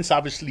installments.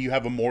 Obviously, you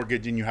have a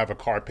mortgage and you have a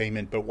car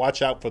payment, but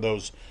watch out for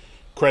those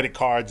credit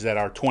cards that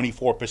are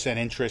 24%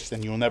 interest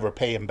and you'll never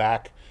pay them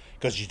back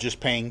because you're just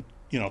paying,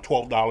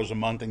 $12 a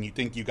month and you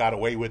think you got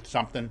away with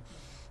something,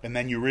 and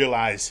then you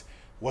realize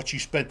what you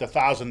spent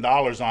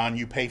 $1,000 on,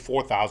 you pay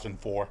 $4,000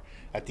 for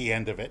at the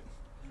end of it.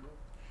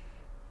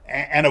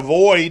 And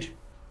avoid.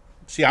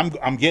 See,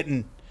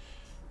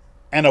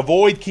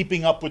 avoid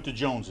keeping up with the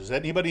Joneses.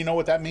 Anybody know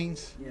what that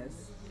means?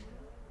 Yes.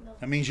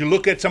 That means you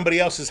look at somebody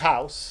else's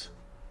house,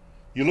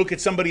 you look at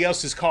somebody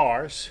else's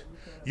cars,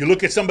 you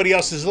look at somebody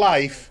else's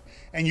life,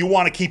 and you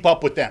want to keep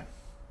up with them.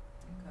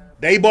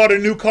 They bought a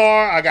new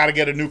car, I got to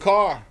get a new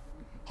car.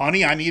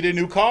 Honey, I need a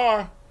new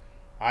car.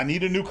 I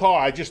need a new car.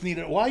 I just need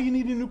it. Why you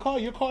need a new car?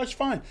 Your car's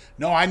fine.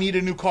 No, I need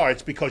a new car.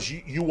 It's because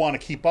you want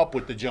to keep up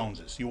with the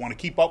Joneses. You want to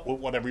keep up with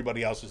what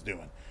everybody else is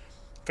doing.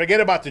 Forget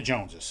about the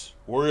Joneses.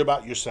 Worry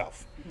about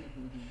yourself.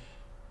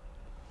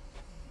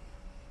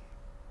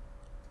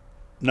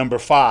 Number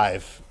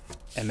 5,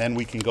 and then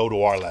we can go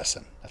to our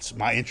lesson. That's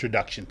my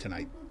introduction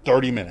tonight.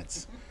 30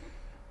 minutes.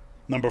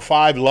 Number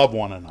 5, love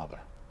one another.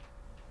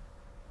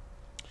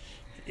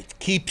 It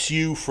keeps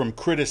you from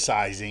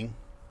criticizing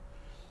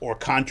or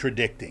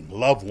contradicting.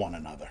 Love one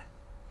another.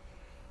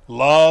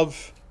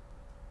 Love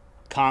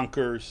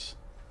conquers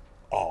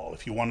all.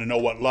 If you want to know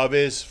what love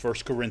is, 1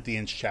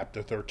 Corinthians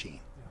chapter 13.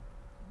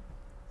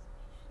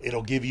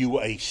 It'll give you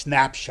a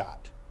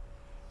snapshot.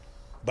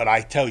 But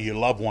I tell you,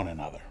 love one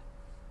another.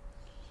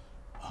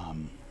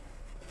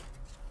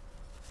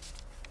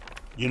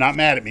 You're not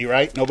mad at me,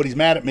 right? Nobody's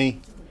mad at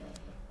me.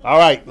 All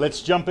right,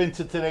 let's jump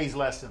into today's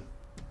lesson.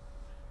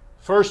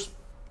 First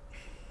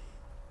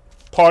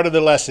part of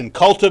the lesson,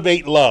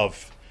 cultivate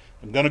love.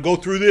 I'm going to go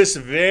through this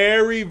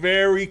very,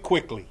 very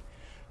quickly.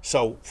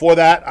 So for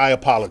that, I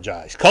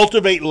apologize.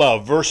 Cultivate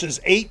love, verses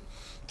 8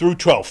 through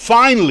 12.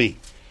 Finally,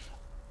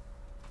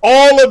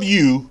 all of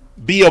you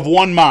be of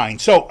one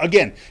mind. So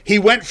again, he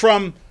went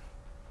from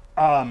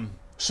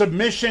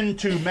submission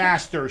to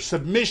master,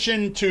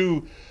 submission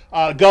to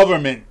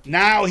government.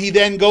 Now he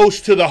then goes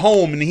to the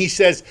home and he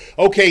says,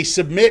 okay,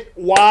 submit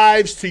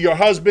wives to your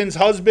husbands.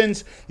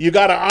 Husbands, you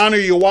got to honor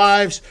your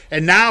wives.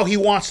 And now he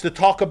wants to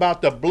talk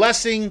about the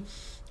blessing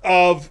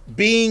of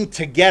being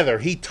together.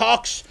 He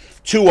talks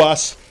to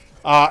us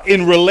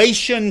in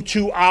relation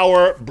to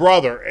our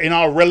brother, in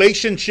our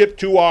relationship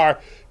to our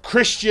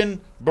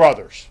Christian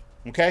brothers.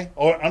 Okay?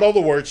 Or in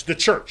other words, the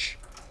church.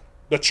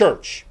 The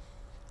church.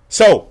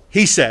 So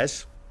he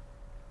says,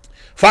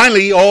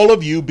 finally, all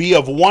of you be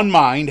of one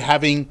mind,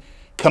 having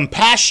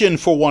compassion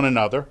for one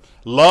another,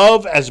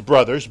 love as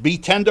brothers, be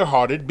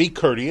tenderhearted, be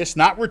courteous,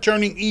 not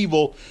returning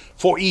evil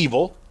for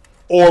evil,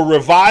 or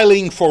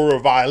reviling for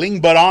reviling,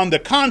 but on the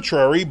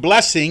contrary,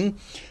 blessing,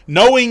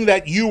 knowing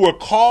that you were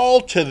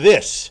called to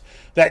this,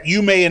 that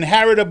you may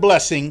inherit a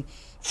blessing.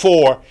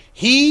 For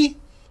he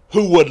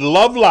who would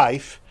love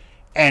life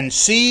and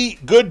see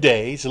good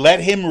days,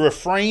 let him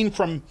refrain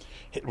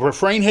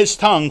his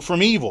tongue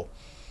from evil,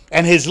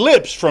 and his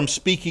lips from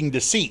speaking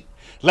deceit.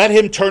 Let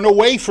him turn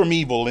away from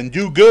evil and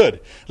do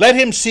good. Let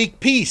him seek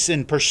peace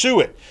and pursue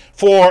it.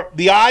 For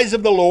the eyes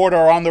of the Lord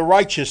are on the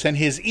righteous, and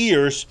his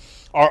ears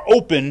are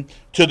open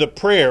to the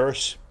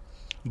prayers.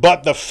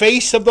 But the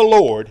face of the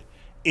Lord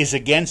is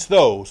against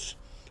those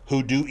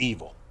who do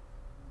evil.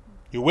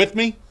 You with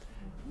me?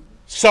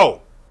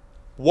 So,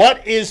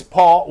 what is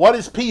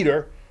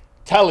Peter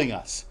telling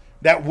us?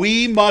 That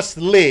we must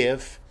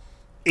live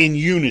in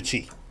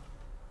unity.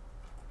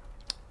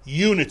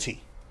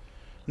 Unity.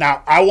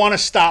 Now, I want to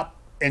stop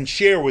and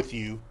share with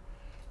you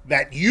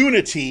that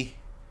unity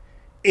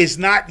is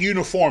not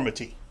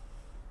uniformity.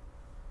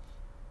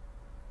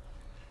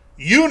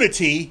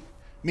 Unity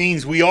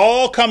means we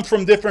all come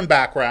from different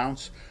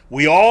backgrounds.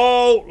 We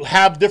all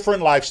have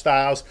different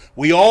lifestyles.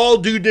 We all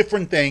do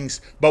different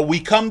things, but we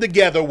come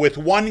together with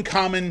one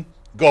common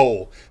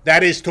goal.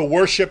 That is to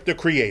worship the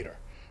Creator.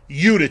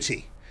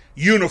 Unity.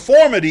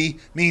 Uniformity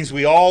means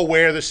we all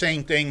wear the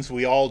same things,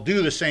 we all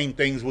do the same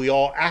things, we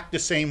all act the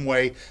same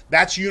way.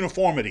 That's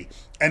uniformity.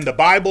 And the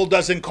Bible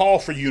doesn't call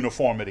for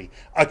uniformity.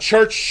 A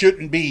church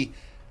shouldn't be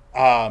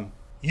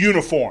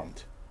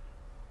uniformed.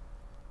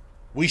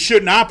 We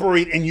shouldn't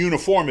operate in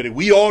uniformity.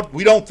 We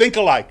don't think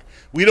alike.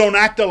 We don't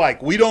act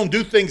alike. We don't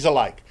do things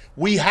alike.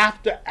 We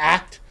have to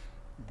act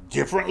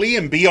differently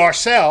and be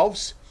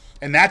ourselves.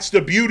 And that's the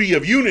beauty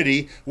of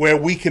unity, where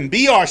we can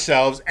be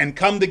ourselves and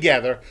come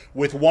together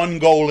with one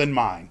goal in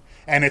mind.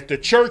 And if the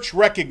church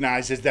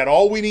recognizes that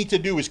all we need to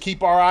do is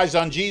keep our eyes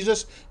on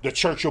Jesus, the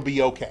church will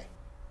be okay.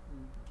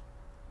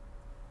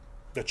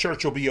 The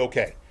church will be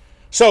okay.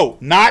 So,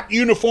 not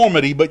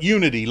uniformity, but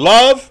unity.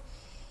 Love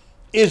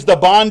is the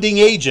bonding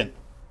agent.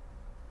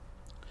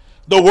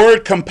 The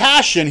word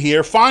compassion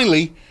here,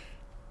 finally,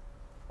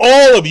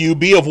 all of you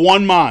be of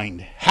one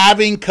mind,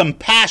 having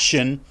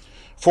compassion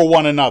for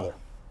one another.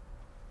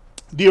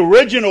 The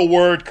original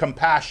word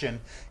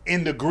compassion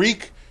in the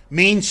Greek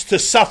means to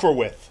suffer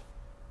with.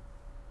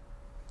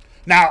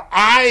 Now,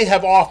 I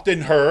have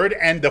often heard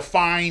and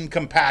defined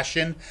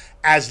compassion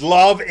as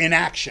love in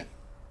action.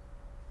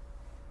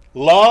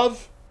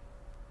 Love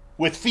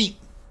with feet.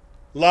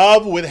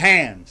 Love with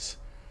hands.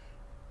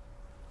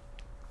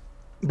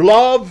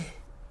 Love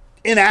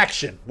in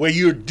action, where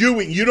you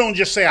don't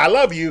just say, I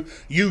love you,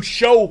 you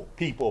show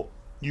people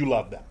you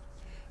love them.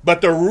 But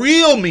the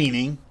real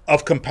meaning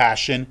of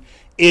compassion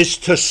is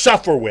to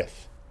suffer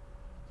with.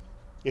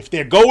 If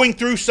they're going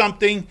through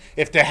something,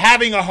 if they're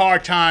having a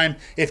hard time,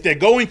 if they're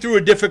going through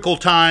a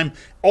difficult time,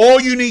 all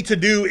you need to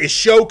do is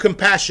show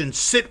compassion.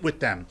 Sit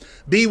with them,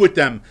 be with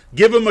them,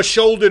 give them a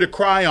shoulder to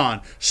cry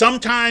on.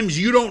 Sometimes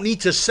you don't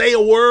need to say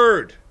a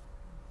word.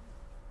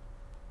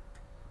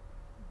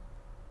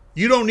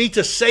 You don't need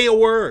to say a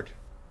word.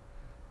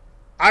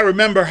 I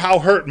remember how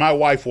hurt my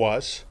wife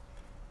was.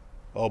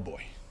 Oh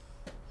boy.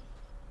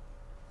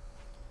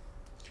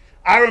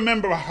 I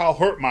remember how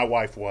hurt my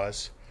wife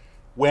was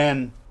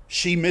when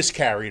she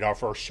miscarried our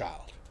first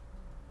child.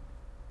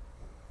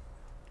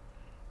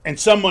 And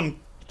someone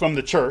from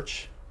the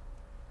church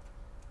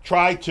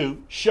tried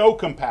to show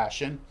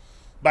compassion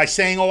by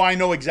saying, oh, I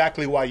know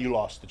exactly why you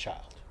lost the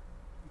child.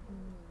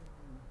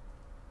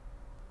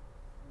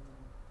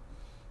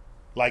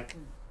 Like,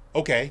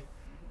 okay.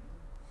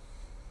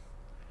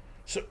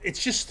 So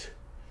it's just,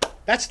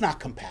 that's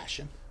not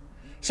compassion.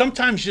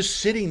 Sometimes just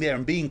sitting there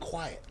and being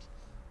quiet.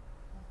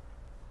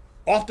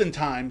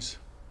 Oftentimes,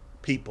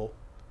 people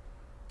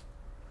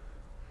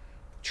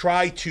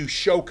try to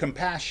show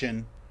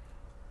compassion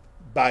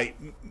by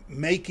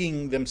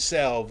putting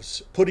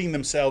themselves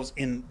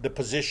in the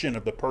position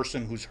of the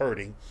person who's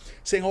hurting,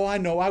 saying, oh, I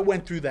know, I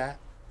went through that.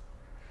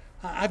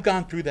 I've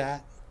gone through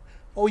that.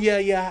 Oh,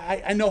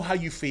 yeah, I know how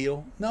you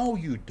feel. No,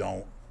 you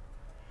don't.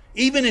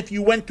 Even if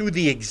you went through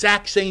the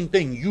exact same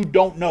thing, you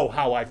don't know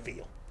how I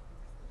feel.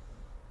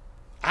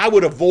 I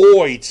would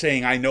avoid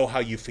saying, I know how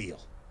you feel.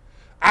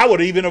 I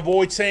would even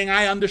avoid saying,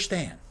 I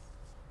understand.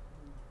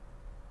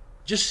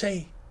 Just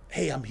say,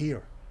 hey, I'm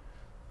here.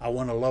 I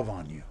want to love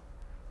on you.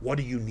 What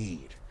do you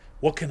need?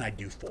 What can I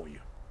do for you?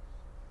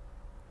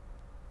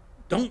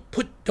 Don't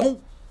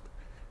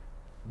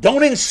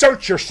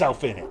insert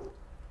yourself in it.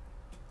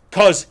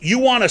 Because you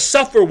want to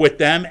suffer with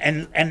them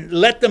and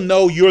let them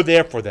know you're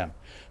there for them.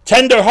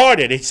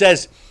 Tender-hearted, it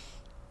says,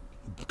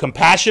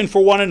 compassion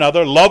for one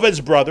another, love as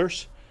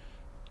brothers.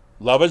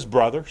 Love as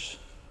brothers.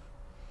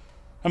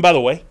 And by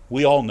the way,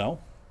 we all know,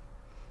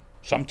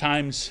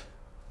 sometimes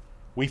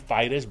we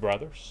fight as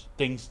brothers.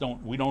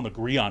 We don't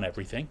agree on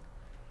everything.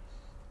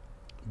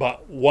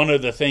 But one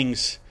of the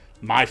things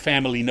my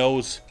family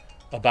knows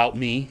about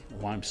me,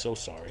 oh, I'm so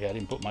sorry, I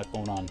didn't put my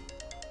phone on.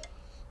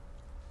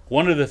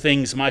 One of the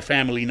things my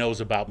family knows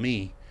about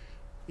me,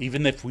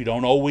 even if we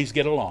don't always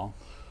get along,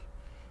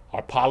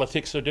 our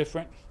politics are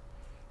different,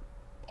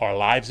 our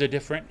lives are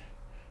different,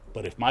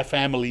 but if my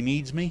family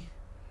needs me,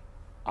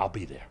 I'll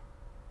be there.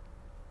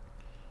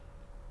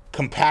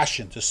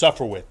 Compassion, to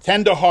suffer with.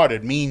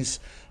 Tender-hearted means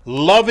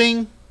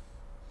loving,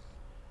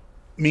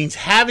 means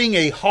having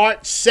a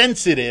heart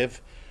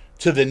sensitive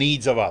to the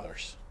needs of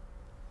others.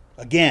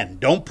 Again,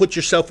 don't put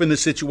yourself in the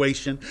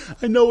situation.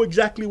 I know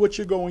exactly what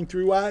you're going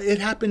through. It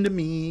happened to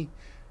me.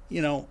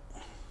 You know,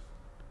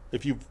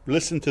 if you've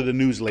listened to the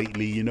news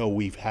lately, you know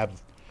we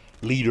have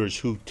leaders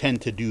who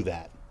tend to do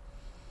that.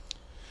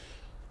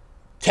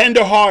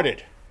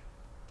 Tender-hearted,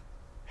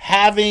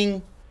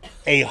 having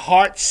a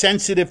heart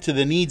sensitive to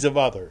the needs of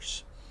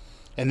others.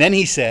 And then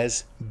he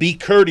says, be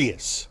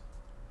courteous.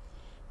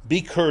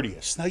 Be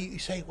courteous. Now you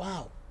say,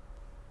 wow.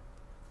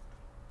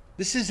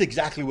 This is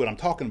exactly what I'm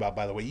talking about,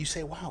 by the way. You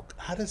say, wow,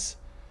 how does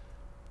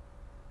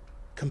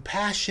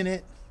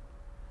compassionate,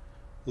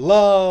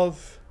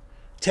 love,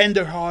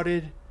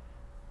 tender-hearted,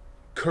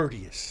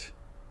 courteous.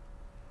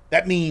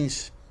 That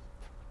means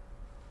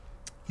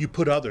you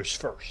put others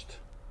first.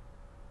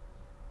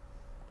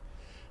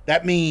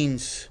 That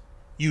means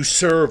you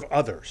serve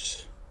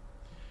others.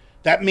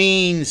 That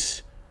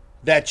means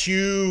that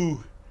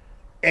you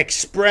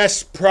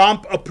express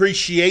prompt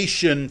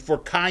appreciation for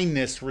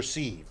kindness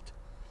received.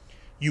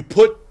 You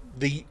put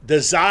the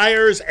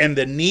desires and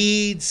the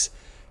needs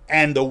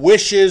and the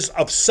wishes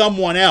of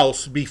someone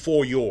else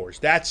before yours.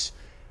 That's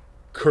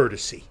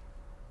courtesy.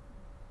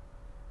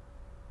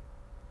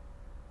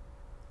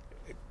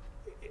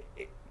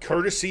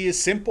 Courtesy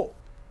is simple.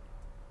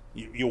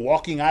 You're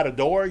walking out a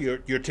door,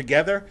 you're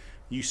together,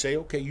 you say,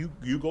 okay,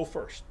 you go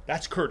first.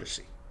 That's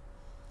courtesy.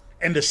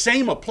 And the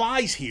same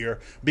applies here,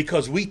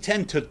 because we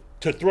tend to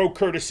throw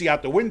courtesy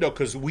out the window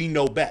because we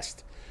know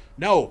best.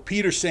 No,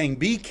 Peter's saying,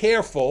 be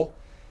careful,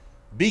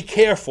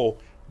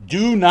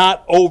 do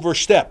not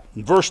overstep.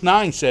 Verse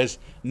 9 says,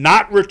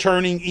 not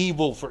returning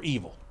evil for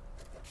evil.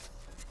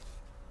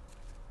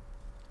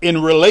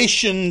 In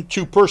relation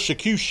to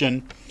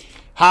persecution,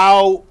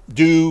 how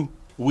do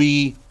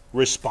we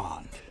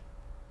respond?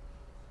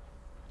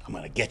 I'm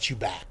going to get you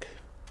back.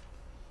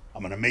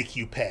 I'm going to make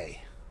you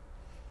pay.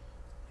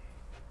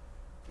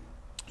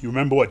 You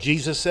remember what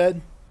Jesus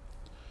said?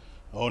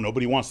 Oh,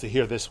 nobody wants to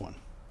hear this one.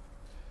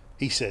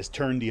 He says,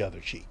 turn the other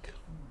cheek.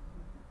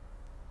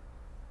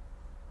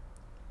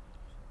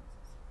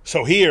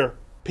 So here,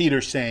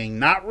 Peter's saying,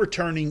 not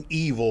returning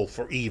evil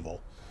for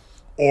evil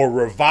or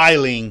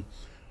reviling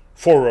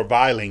for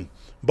reviling,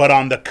 but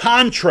on the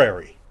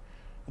contrary,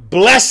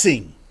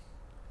 blessing,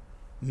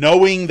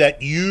 knowing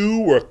that you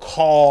were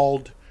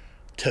called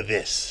to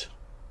this.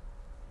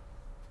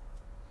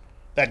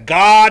 That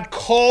God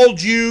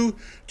called you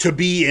to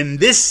be in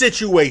this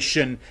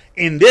situation,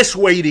 in this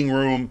waiting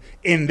room,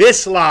 in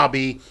this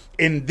lobby,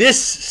 in this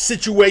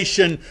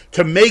situation,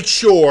 to make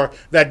sure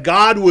that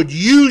God would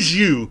use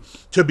you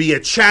to be a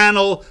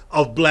channel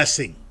of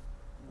blessing.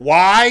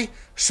 Why?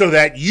 So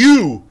that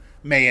you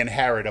may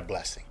inherit a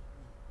blessing.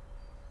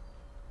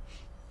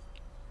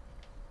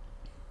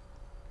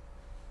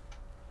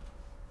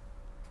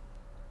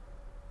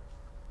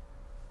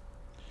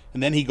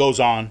 And then he goes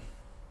on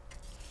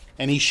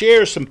and he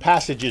shares some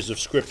passages of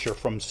scripture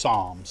from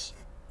Psalms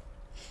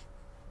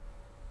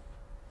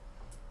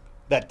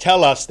that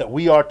tell us that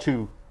we are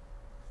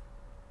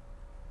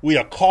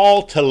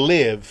called to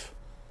live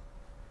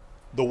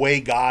the way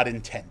God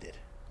intended.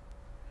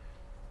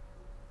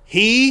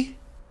 He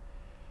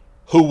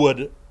who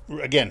would,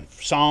 again,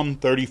 Psalm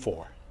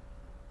 34,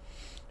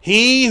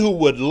 he who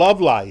would love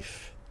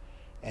life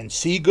and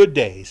see good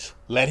days,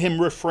 let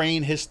him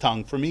refrain his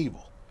tongue from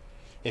evil.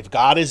 If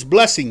God is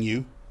blessing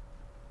you,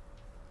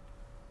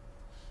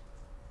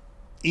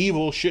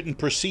 evil shouldn't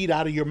proceed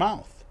out of your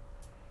mouth,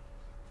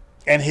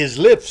 and his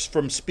lips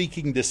from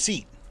speaking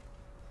deceit.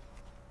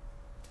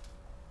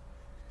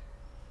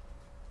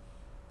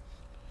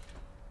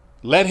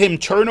 Let him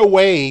turn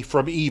away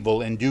from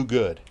evil and do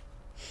good.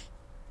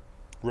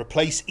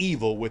 Replace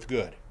evil with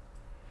good.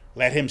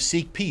 Let him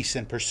seek peace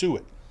and pursue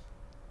it.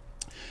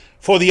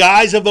 For the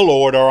eyes of the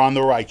Lord are on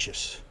the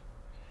righteous,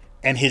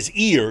 and his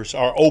ears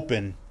are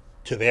open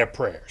to their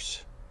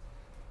prayers.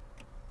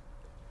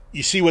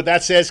 You see what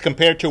that says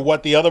compared to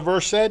what the other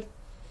verse said?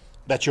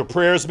 That your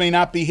prayers may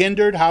not be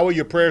hindered. How are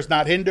your prayers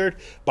not hindered?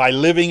 By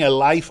living a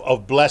life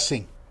of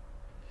blessing.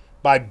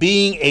 By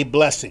being a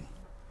blessing.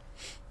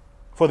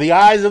 For the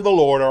eyes of the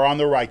Lord are on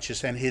the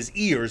righteous, and his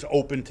ears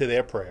open to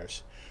their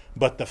prayers.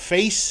 But the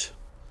face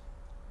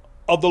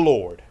of the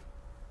Lord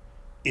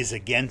is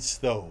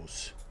against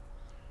those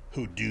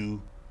who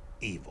do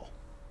evil.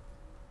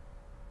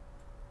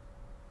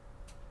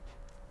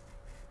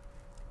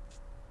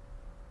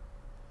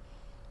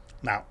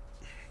 Now,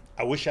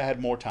 I wish I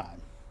had more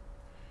time,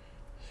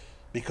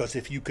 because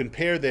if you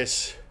compare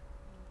this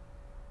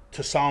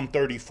to Psalm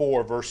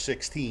 34, verse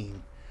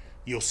 16,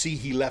 you'll see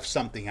he left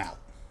something out.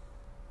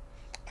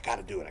 I got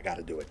to do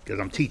it, because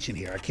I'm teaching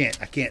here. I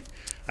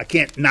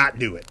can't not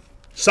do it.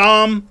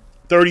 Psalm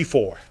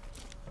 34.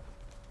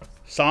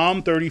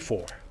 Psalm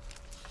 34.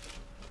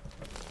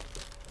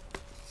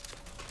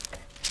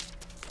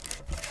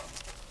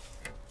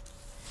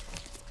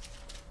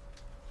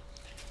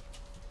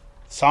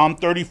 Psalm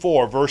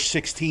 34, verse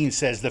 16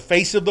 says, the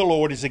face of the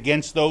Lord is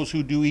against those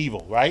who do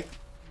evil, right?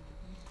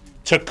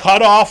 To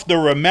cut off the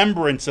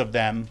remembrance of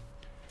them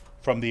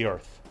from the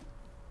earth.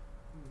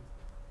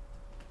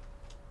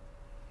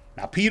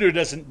 Now, Peter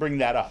doesn't bring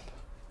that up.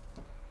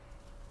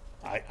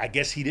 I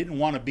guess he didn't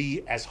want to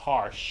be as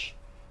harsh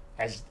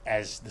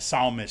as the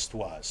psalmist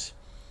was.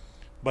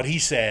 But he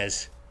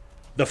says,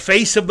 the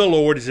face of the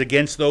Lord is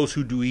against those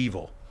who do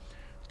evil,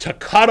 to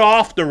cut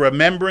off the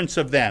remembrance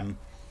of them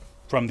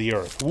from the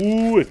earth.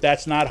 Ooh, if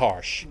that's not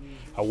harsh.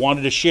 I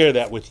wanted to share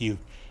that with you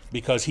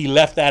because he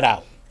left that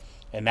out.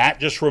 And that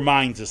just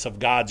reminds us of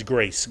God's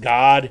grace.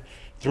 God,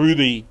 through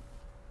the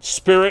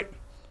Spirit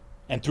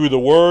and through the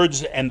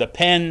words and the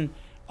pen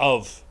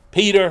of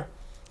Peter,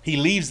 he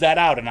leaves that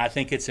out, and I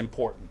think it's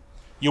important.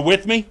 You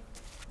with me?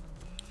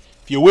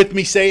 If you're with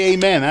me, say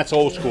amen. That's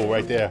old school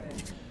right there.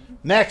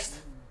 Next,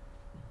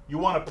 you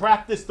want to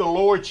practice the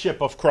lordship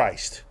of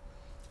Christ.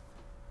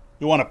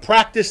 You want to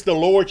practice the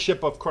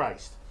lordship of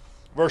Christ.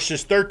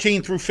 Verses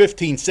 13 through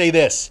 15 say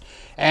this,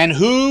 and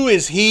who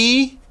is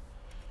he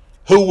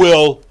who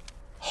will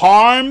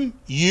harm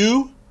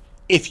you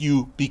if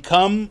you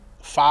become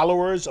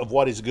followers of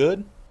what is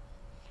good?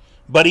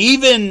 But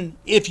even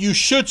if you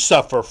should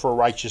suffer for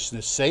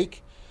righteousness'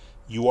 sake,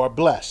 you are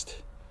blessed.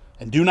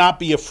 And do not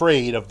be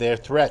afraid of their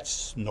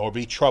threats, nor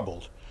be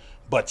troubled,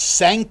 but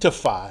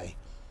sanctify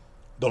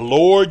the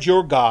Lord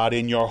your God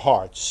in your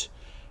hearts,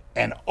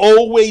 and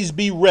always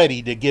be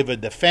ready to give a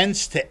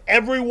defense to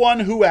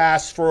everyone who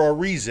asks for a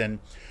reason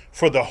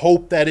for the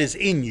hope that is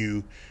in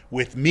you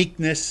with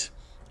meekness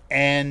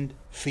and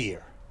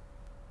fear.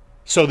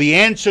 So the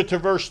answer to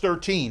verse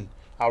 13,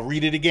 I'll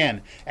read it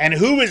again. And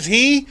who is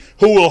he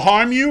who will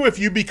harm you if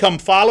you become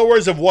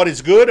followers of what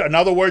is good? In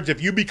other words, if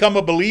you become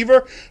a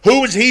believer,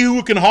 who is he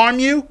who can harm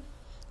you?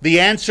 The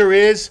answer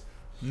is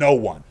no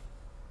one.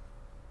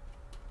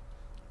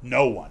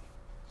 No one.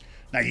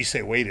 Now you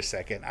say, wait a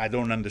second, I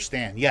don't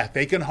understand. Yeah,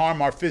 they can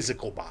harm our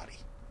physical body.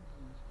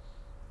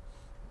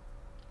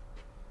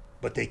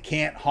 But they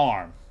can't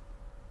harm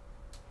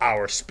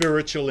our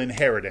spiritual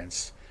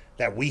inheritance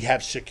that we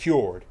have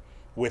secured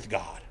with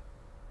God.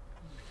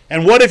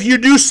 And what if you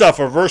do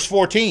suffer? Verse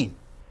 14.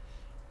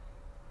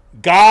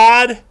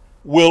 God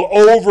will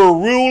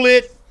overrule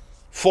it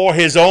for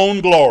his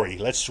own glory.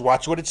 Let's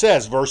watch what it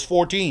says. Verse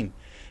 14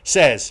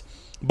 says,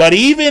 but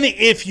even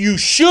if you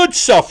should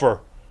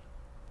suffer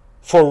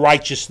for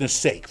righteousness'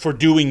 sake, for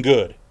doing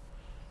good,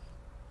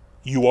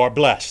 you are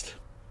blessed.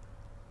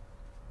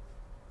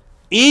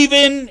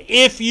 Even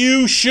if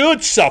you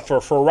should suffer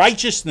for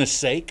righteousness'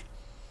 sake,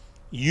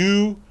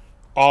 you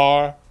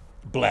are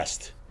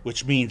blessed.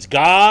 Which means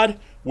God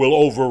will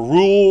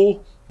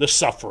overrule the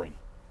suffering.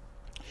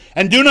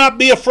 And do not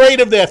be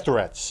afraid of their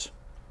threats,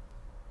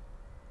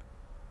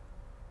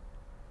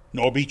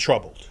 nor be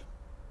troubled.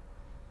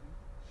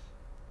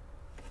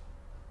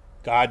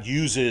 God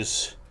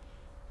uses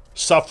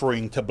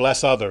suffering to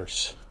bless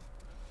others,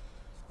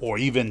 or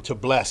even to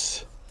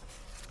bless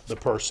the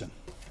person.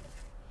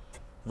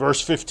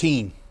 Verse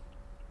 15.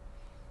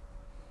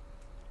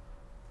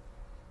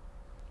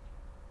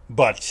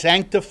 But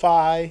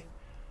sanctify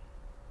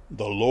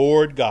the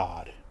Lord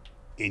God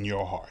in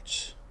your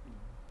hearts.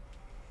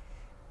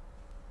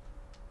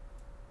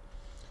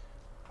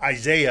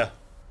 Isaiah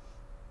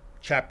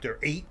chapter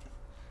 8,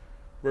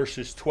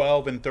 verses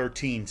 12 and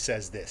 13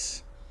 says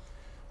this.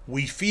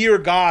 We fear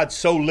God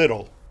so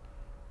little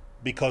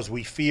because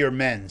we fear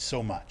men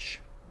so much.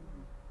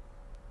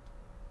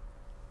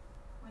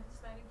 What is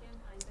that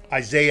again?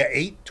 Isaiah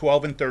 8,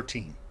 12 and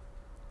 13.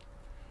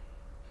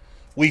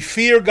 We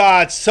fear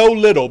God so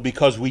little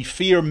because we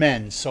fear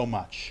men so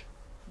much.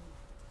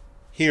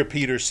 Here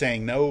Peter's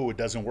saying, no, it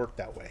doesn't work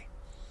that way.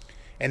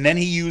 And then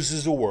he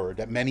uses a word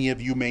that many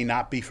of you may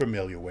not be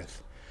familiar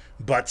with.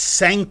 But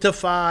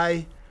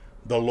sanctify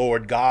the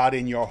Lord God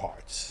in your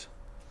hearts.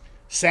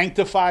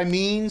 Sanctify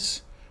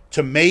means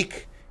to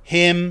make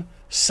him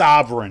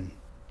sovereign.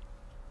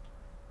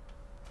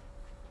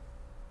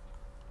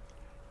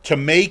 To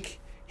make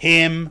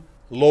him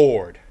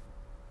Lord.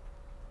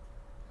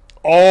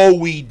 All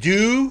we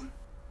do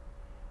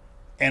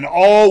and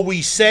all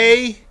we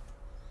say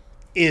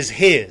is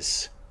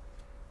his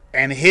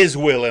and his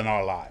will in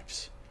our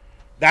lives.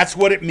 That's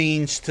what it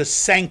means to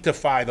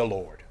sanctify the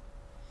Lord.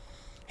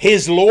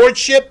 His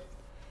lordship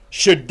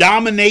should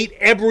dominate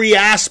every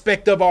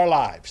aspect of our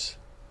lives.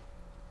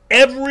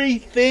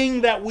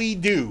 Everything that we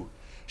do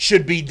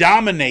should be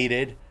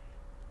dominated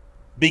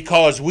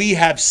because we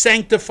have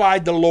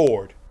sanctified the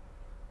Lord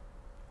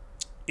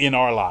in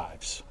our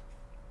lives.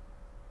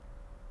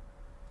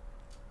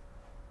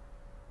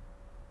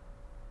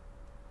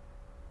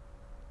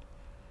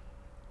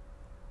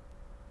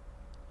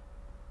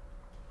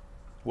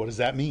 What does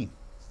that mean?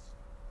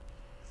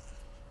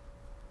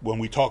 When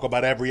we talk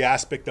about every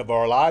aspect of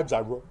our lives,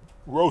 I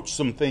wrote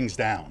some things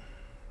down.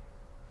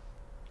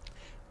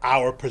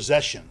 Our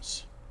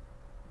possessions,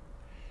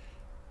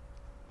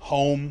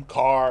 home,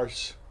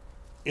 cars,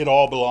 it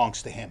all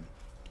belongs to him.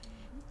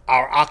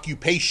 Our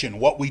occupation,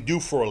 what we do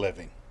for a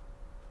living.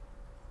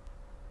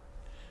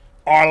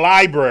 Our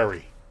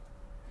library.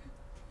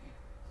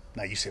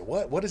 Now you say,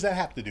 what does that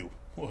have to do?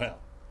 Well,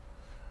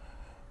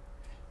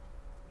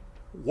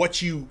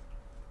 what you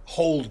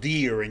hold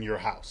dear in your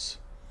house.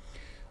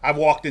 I've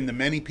walked into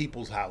many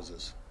people's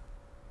houses.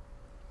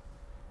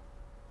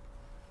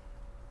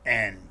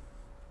 and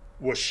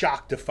was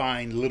shocked to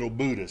find little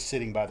Buddha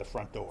sitting by the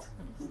front door.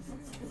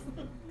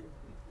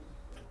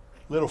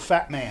 Little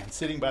fat man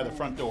sitting by the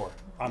front door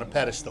on a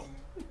pedestal.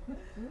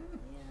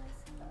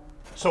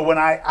 So when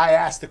I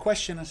asked the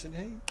question, I said,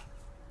 hey,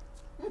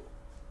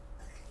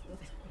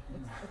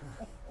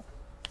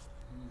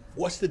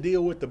 what's the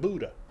deal with the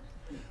Buddha?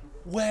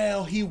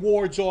 Well, he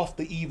wards off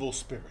the evil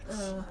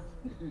spirits.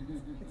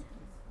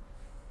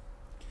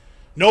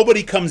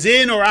 Nobody comes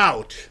in or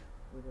out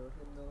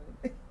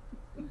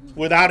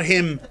without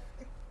him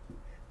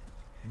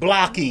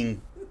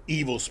blocking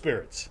evil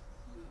spirits.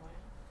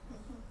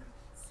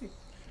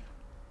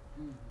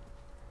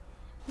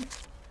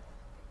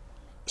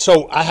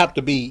 So I have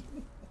to be,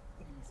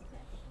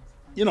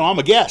 I'm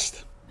a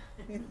guest.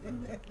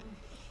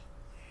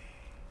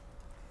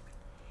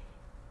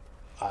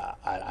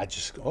 I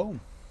just go, oh,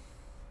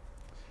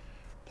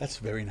 that's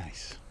very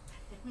nice.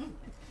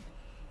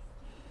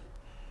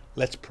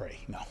 Let's pray.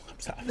 No, I'm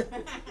sorry.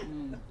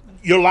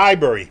 Your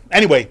library.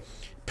 Anyway,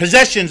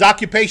 possessions,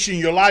 occupation,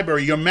 your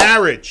library, your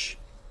marriage,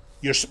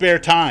 your spare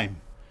time.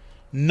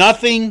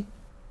 Nothing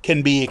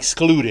can be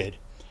excluded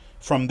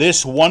from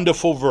this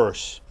wonderful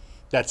verse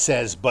that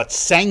says, but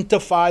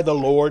sanctify the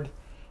Lord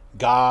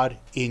God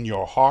in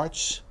your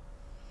hearts.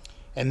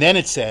 And then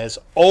it says,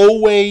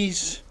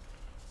 always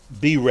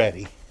be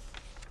ready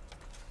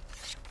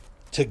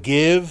to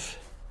give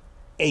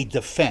a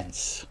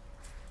defense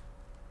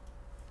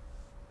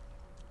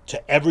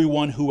to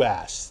everyone who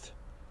asked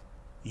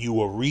you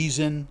a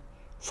reason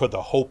for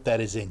the hope that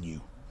is in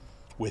you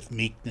with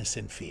meekness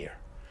and fear.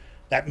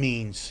 That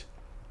means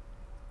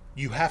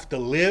you have to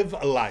live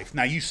a life.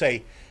 Now you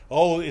say,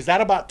 oh, is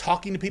that about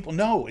talking to people?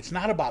 No, it's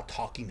not about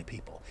talking to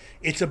people.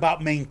 It's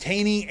about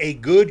maintaining a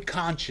good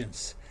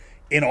conscience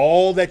in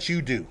all that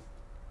you do.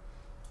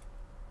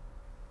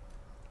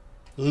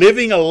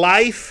 Living a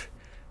life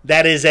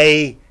that is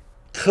a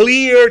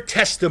clear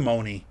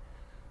testimony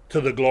to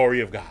the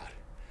glory of God.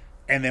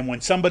 And then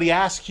when somebody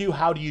asks you,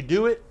 how do you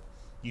do it?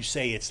 You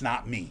say, it's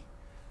not me,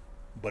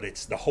 but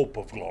it's the hope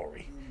of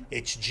glory.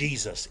 It's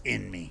Jesus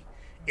in me.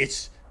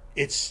 It's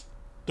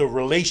the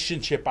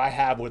relationship I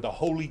have with the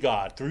Holy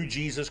God through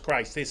Jesus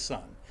Christ, his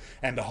Son.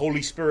 And the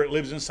Holy Spirit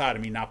lives inside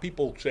of me. Now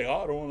people say,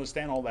 oh, I don't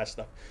understand all that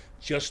stuff.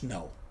 Just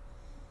know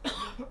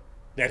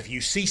that if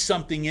you see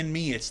something in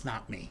me, it's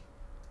not me.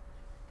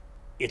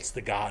 It's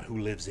the God who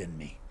lives in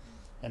me.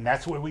 And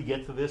that's where we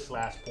get to this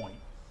last point.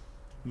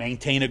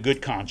 Maintain a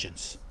good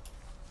conscience.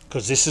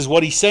 Because this is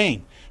what he's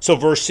saying. So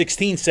verse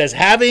 16 says,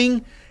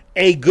 having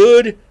a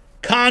good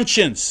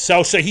conscience.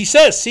 So he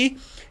says, see,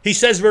 he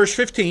says verse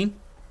 15,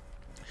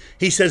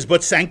 he says,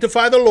 but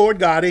sanctify the Lord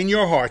God in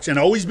your hearts and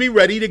always be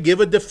ready to give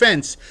a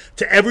defense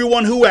to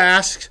everyone who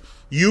asks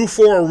you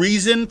for a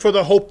reason for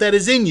the hope that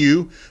is in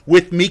you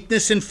with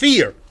meekness and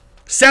fear.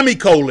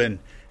 Semicolon,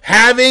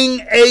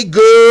 having a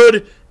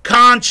good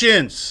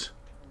conscience.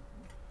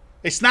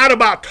 It's not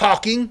about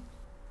talking.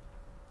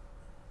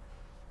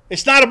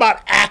 It's not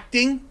about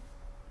acting.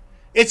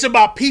 It's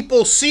about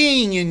people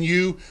seeing in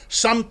you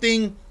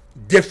something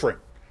different,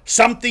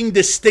 something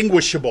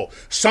distinguishable,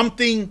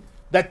 something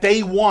that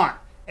they want.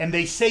 And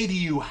they say to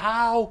you,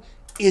 how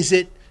is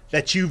it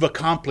that you've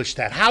accomplished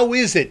that? How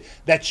is it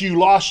that you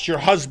lost your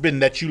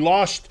husband, that you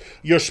lost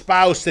your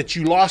spouse, that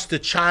you lost a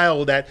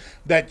child,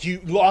 that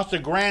you lost a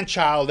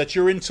grandchild, that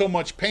you're in so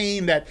much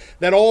pain,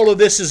 that all of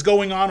this is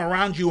going on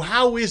around you?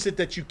 How is it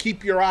that you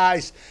keep your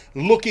eyes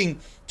looking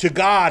to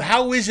God?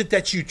 How is it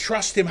that you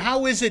trust him?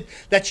 How is it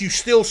that you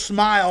still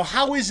smile?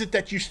 How is it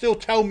that you still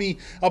tell me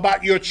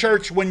about your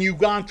church when you've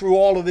gone through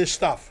all of this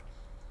stuff?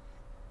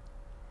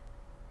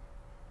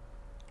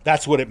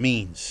 That's what it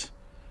means.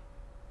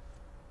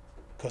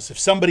 Because if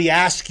somebody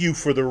asks you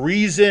for the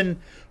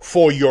reason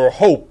for your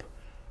hope,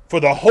 for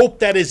the hope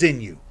that is in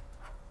you,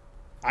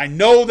 I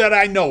know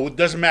it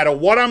doesn't matter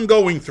what I'm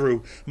going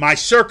through, my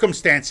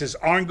circumstances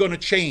aren't going to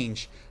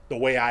change the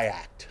way I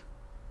act.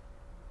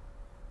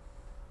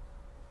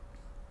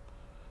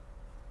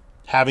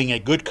 Having a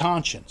good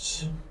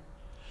conscience,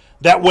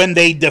 that when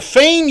they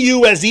defame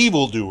you as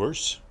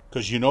evildoers,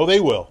 because you know they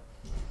will,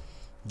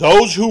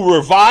 those who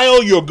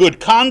revile your good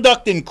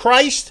conduct in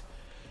Christ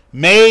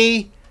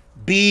may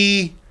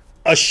be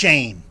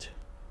ashamed.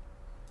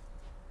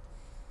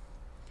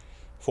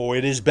 For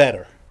it is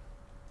better,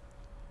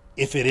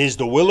 if it is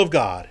the will of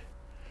God,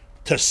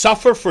 to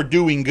suffer for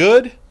doing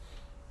good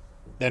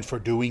than for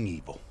doing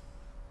evil.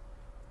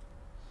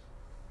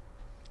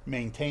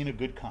 Maintain a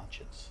good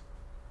conscience.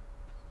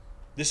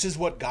 This is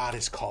what God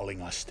is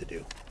calling us to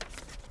do.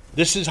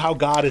 This is how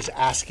God is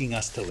asking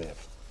us to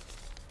live.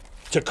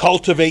 To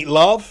cultivate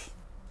love,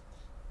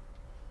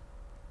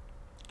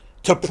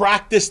 to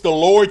practice the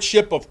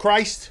lordship of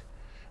Christ,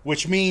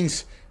 which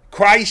means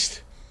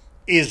Christ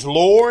is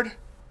Lord,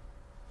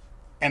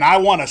 and I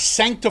want to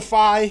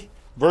sanctify,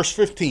 verse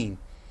 15,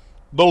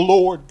 the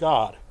Lord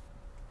God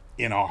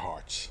in our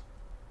hearts.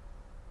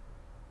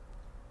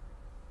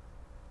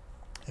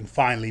 And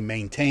finally,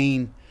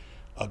 maintain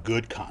a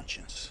good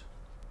conscience.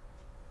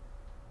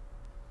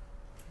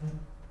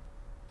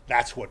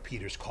 That's what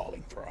Peter's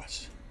calling for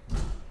us.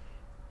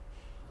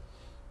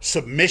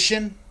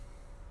 submission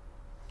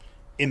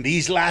in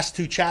these last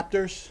two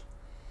chapters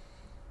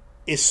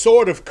is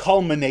sort of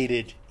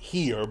culminated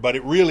here, but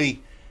it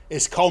really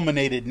is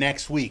culminated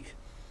next week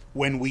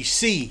when we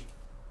see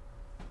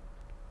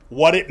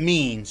what it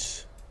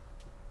means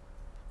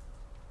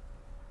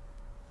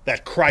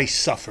that Christ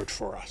suffered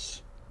for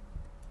us,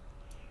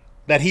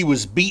 that he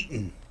was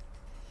beaten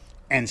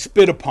and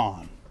spit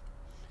upon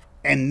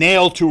and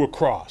nailed to a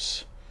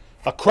cross,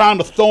 a crown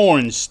of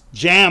thorns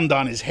jammed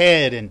on his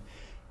head and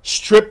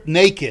stripped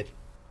naked.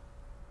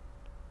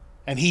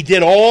 And he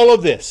did all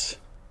of this.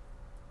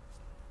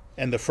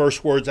 And the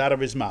first words out of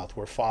his mouth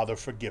were, "Father,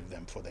 forgive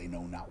them, for they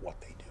know not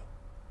what they do."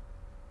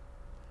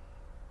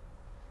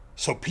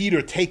 So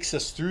Peter takes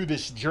us through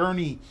this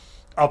journey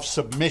of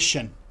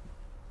submission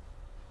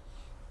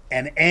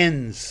and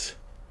ends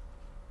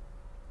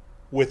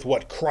with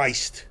what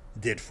Christ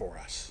did for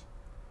us.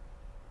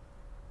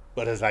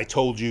 But as I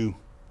told you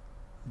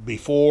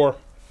before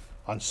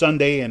on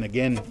Sunday and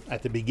again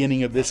at the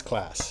beginning of this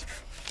class,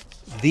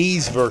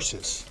 these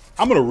verses,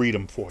 I'm going to read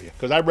them for you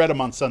because I read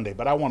them on Sunday,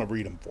 but I want to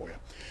read them for you.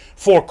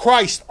 For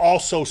Christ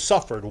also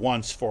suffered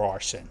once for our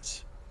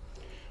sins,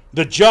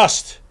 the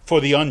just for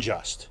the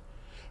unjust,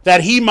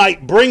 that he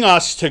might bring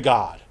us to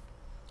God,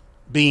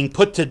 being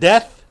put to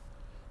death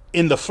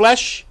in the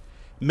flesh,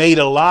 made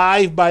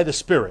alive by the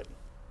Spirit,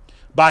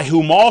 by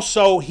whom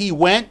also he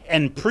went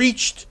and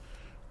preached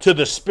to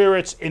the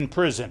spirits in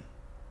prison.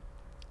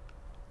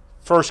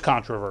 First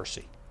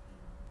controversy.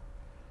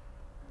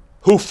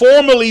 Who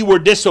formerly were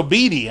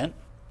disobedient,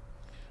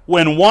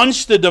 when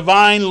once the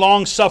divine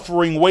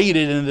long-suffering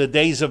waited in the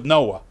days of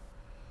Noah,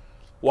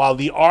 while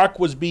the ark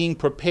was being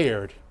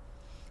prepared,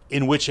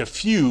 in which a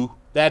few,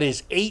 that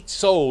is 8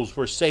 souls,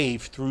 were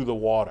saved through the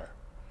water.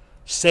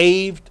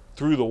 Saved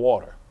through the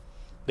water.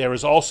 There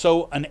is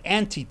also an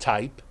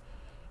antitype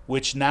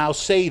which now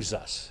saves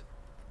us.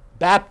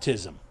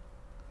 Baptism.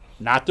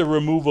 Not the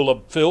removal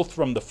of filth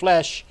from the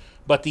flesh,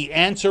 but the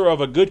answer of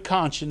a good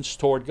conscience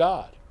toward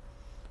God,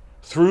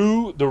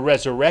 through the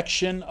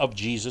resurrection of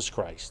Jesus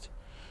Christ,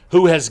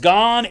 who has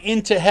gone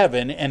into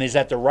heaven and is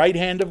at the right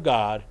hand of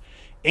God,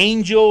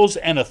 angels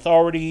and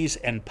authorities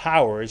and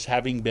powers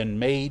having been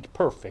made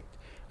perfect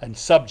and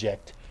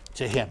subject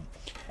to him.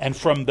 And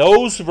from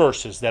those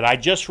verses that I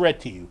just read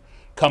to you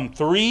come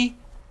 3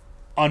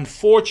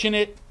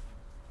 unfortunate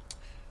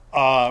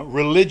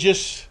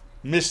religious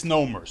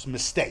misnomers,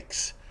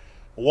 mistakes.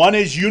 One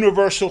is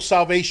universal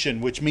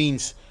salvation, which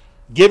means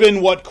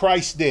given what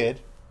Christ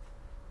did,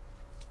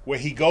 where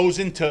he goes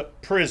into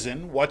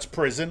prison. What's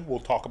prison? We'll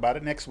talk about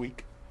it next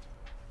week.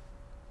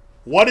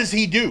 What does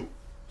he do?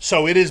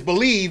 So it is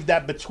believed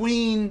that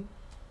between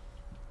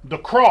the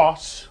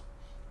cross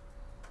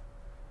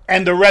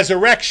and the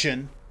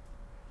resurrection,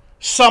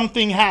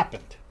 something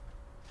happened.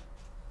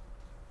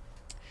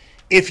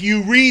 If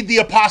you read the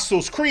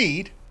Apostles'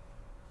 Creed,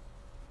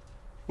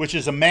 which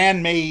is a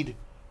man-made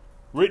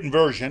written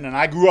version, and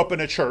I grew up in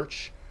a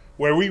church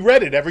where we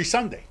read it every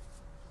Sunday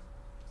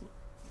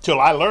till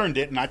I learned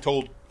it, and I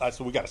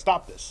said, we got to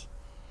stop this,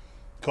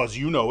 because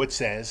it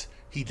says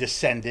he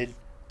descended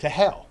to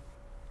hell.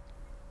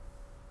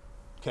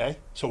 Okay,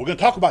 so we're going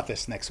to talk about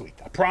this next week.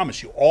 I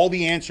promise you, all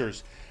the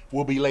answers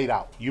will be laid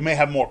out. You may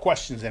have more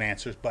questions than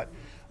answers, but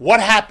what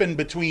happened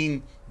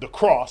between the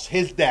cross,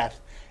 his death,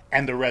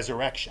 and the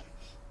resurrection?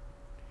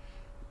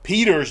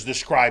 Peter's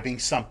describing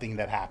something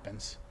that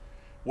happens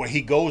where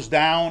he goes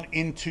down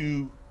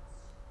into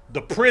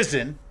the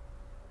prison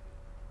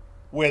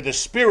where the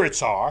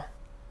spirits are,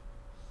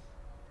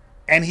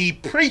 and he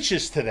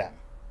preaches to them.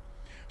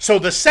 So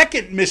the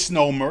second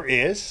misnomer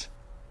is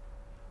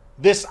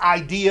this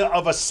idea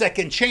of a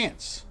second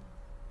chance,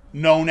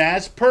 known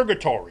as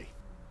purgatory,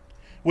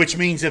 which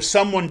means if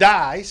someone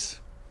dies,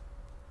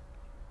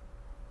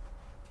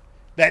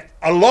 that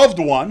a loved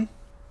one,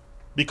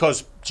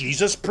 because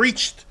Jesus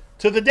preached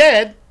to the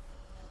dead,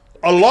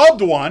 a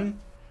loved one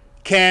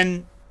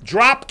can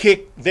drop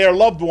kick their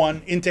loved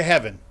one into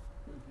heaven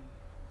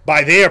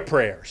by their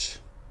prayers.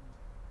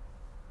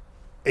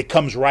 It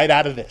comes right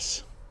out of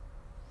this.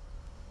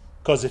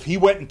 Because if he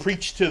went and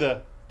preached to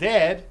the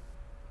dead,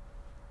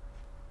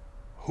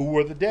 who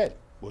were the dead?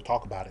 We'll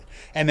talk about it.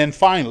 And then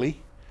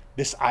finally,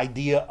 this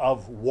idea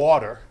of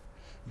water,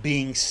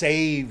 being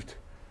saved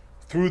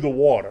through the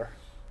water.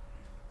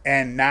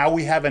 And now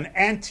we have an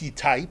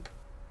antitype,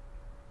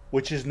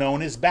 which is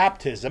known as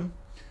baptism.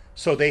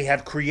 So they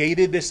have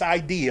created this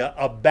idea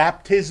of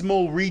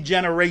baptismal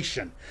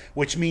regeneration,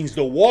 which means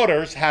the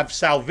waters have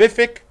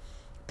salvific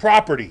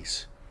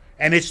properties.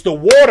 And it's the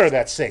water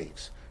that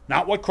saves.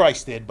 Not what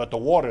Christ did, but the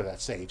water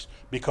that saves.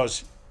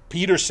 Because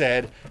Peter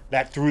said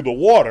that through the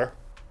water,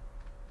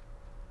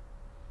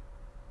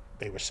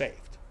 they were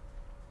saved.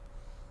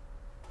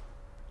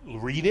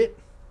 Read it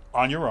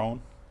on your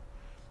own.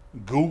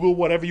 Google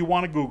whatever you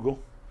want to Google.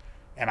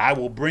 And I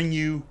will bring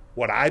you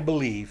what I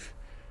believe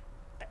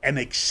an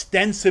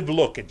extensive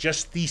look at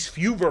just these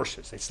few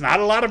verses. It's not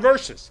a lot of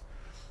verses,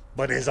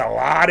 but there's a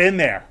lot in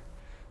there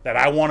that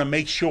I want to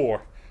make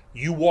sure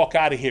you walk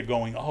out of here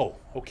going, oh,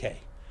 okay,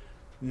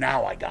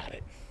 Now I got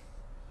it.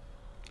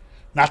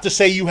 Not to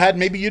say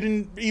maybe you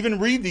didn't even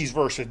read these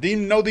verses, didn't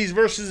even know these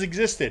verses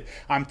existed.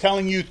 I'm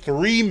telling you,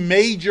 3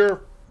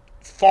 major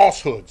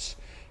falsehoods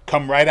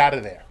come right out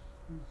of there.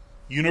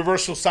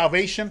 Universal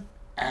salvation,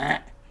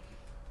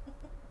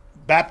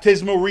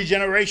 baptismal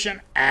regeneration,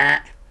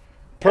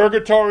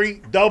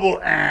 purgatory, double.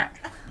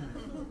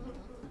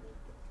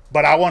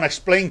 But I want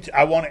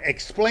to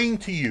explain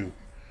to you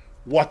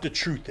what the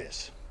truth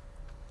is.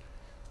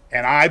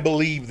 And I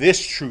believe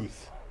this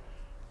truth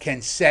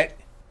can set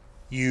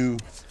you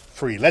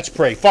free. Let's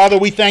pray. Father,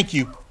 we thank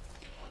you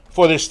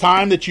for this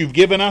time that you've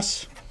given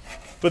us,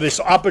 for this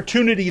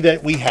opportunity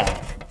that we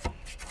have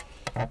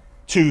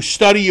to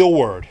study your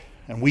word.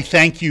 And we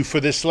thank you for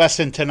this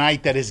lesson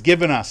tonight that has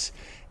given us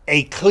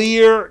a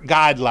clear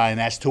guideline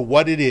as to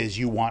what it is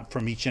you want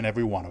from each and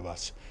every one of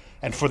us.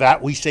 And for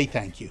that, we say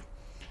thank you.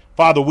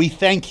 Father, we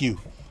thank you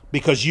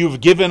because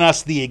you've given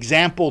us the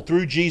example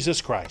through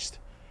Jesus Christ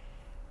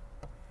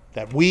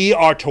that we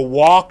are to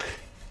walk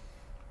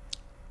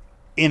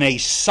in a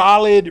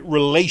solid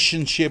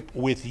relationship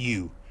with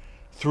you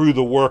through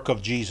the work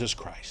of Jesus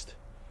Christ.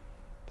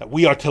 That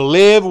we are to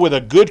live with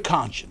a good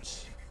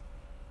conscience.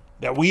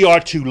 That we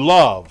are to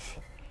love,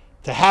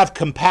 to have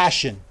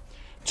compassion,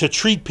 to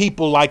treat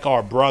people like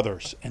our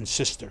brothers and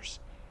sisters.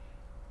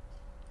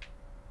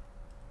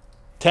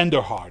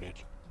 Tender-hearted.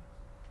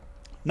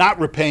 Not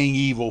repaying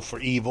evil for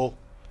evil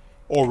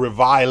or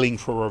reviling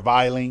for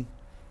reviling,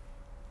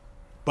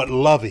 but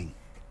loving.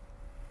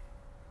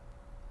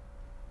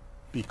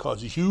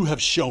 Because you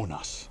have shown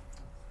us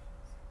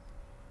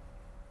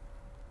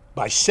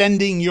by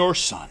sending your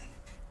Son,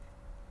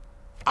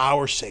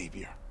 our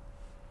Savior,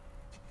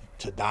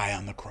 to die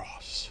on the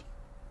cross.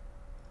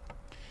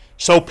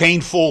 So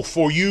painful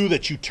for you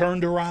that you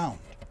turned around.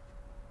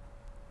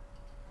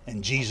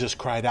 And Jesus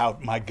cried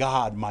out, my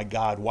God,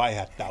 why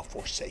hast thou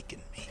forsaken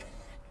me?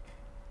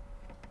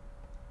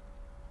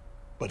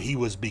 But he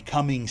was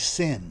becoming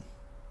sin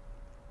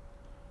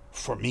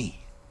for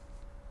me.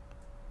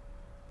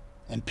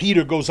 And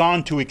Peter goes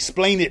on to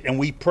explain it, and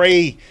we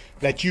pray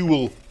that you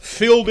will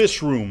fill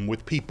this room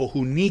with people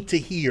who need to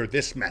hear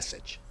this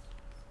message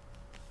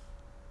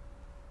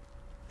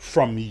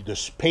from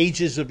the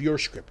pages of your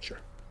scripture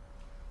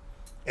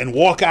and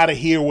walk out of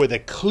here with a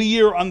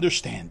clear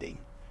understanding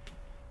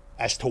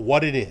as to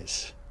what it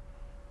is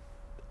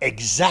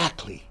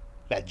exactly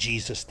that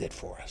Jesus did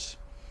for us.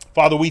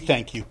 Father, we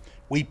thank you.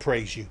 We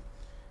praise you.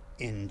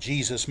 In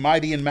Jesus'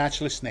 mighty and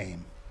matchless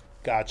name,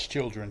 God's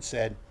children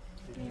said,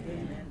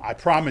 amen. I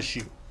promise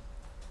you,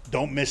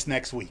 don't miss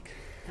next week.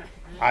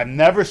 I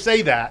never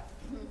say that,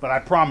 but I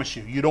promise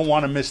you, you don't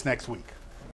want to miss next week.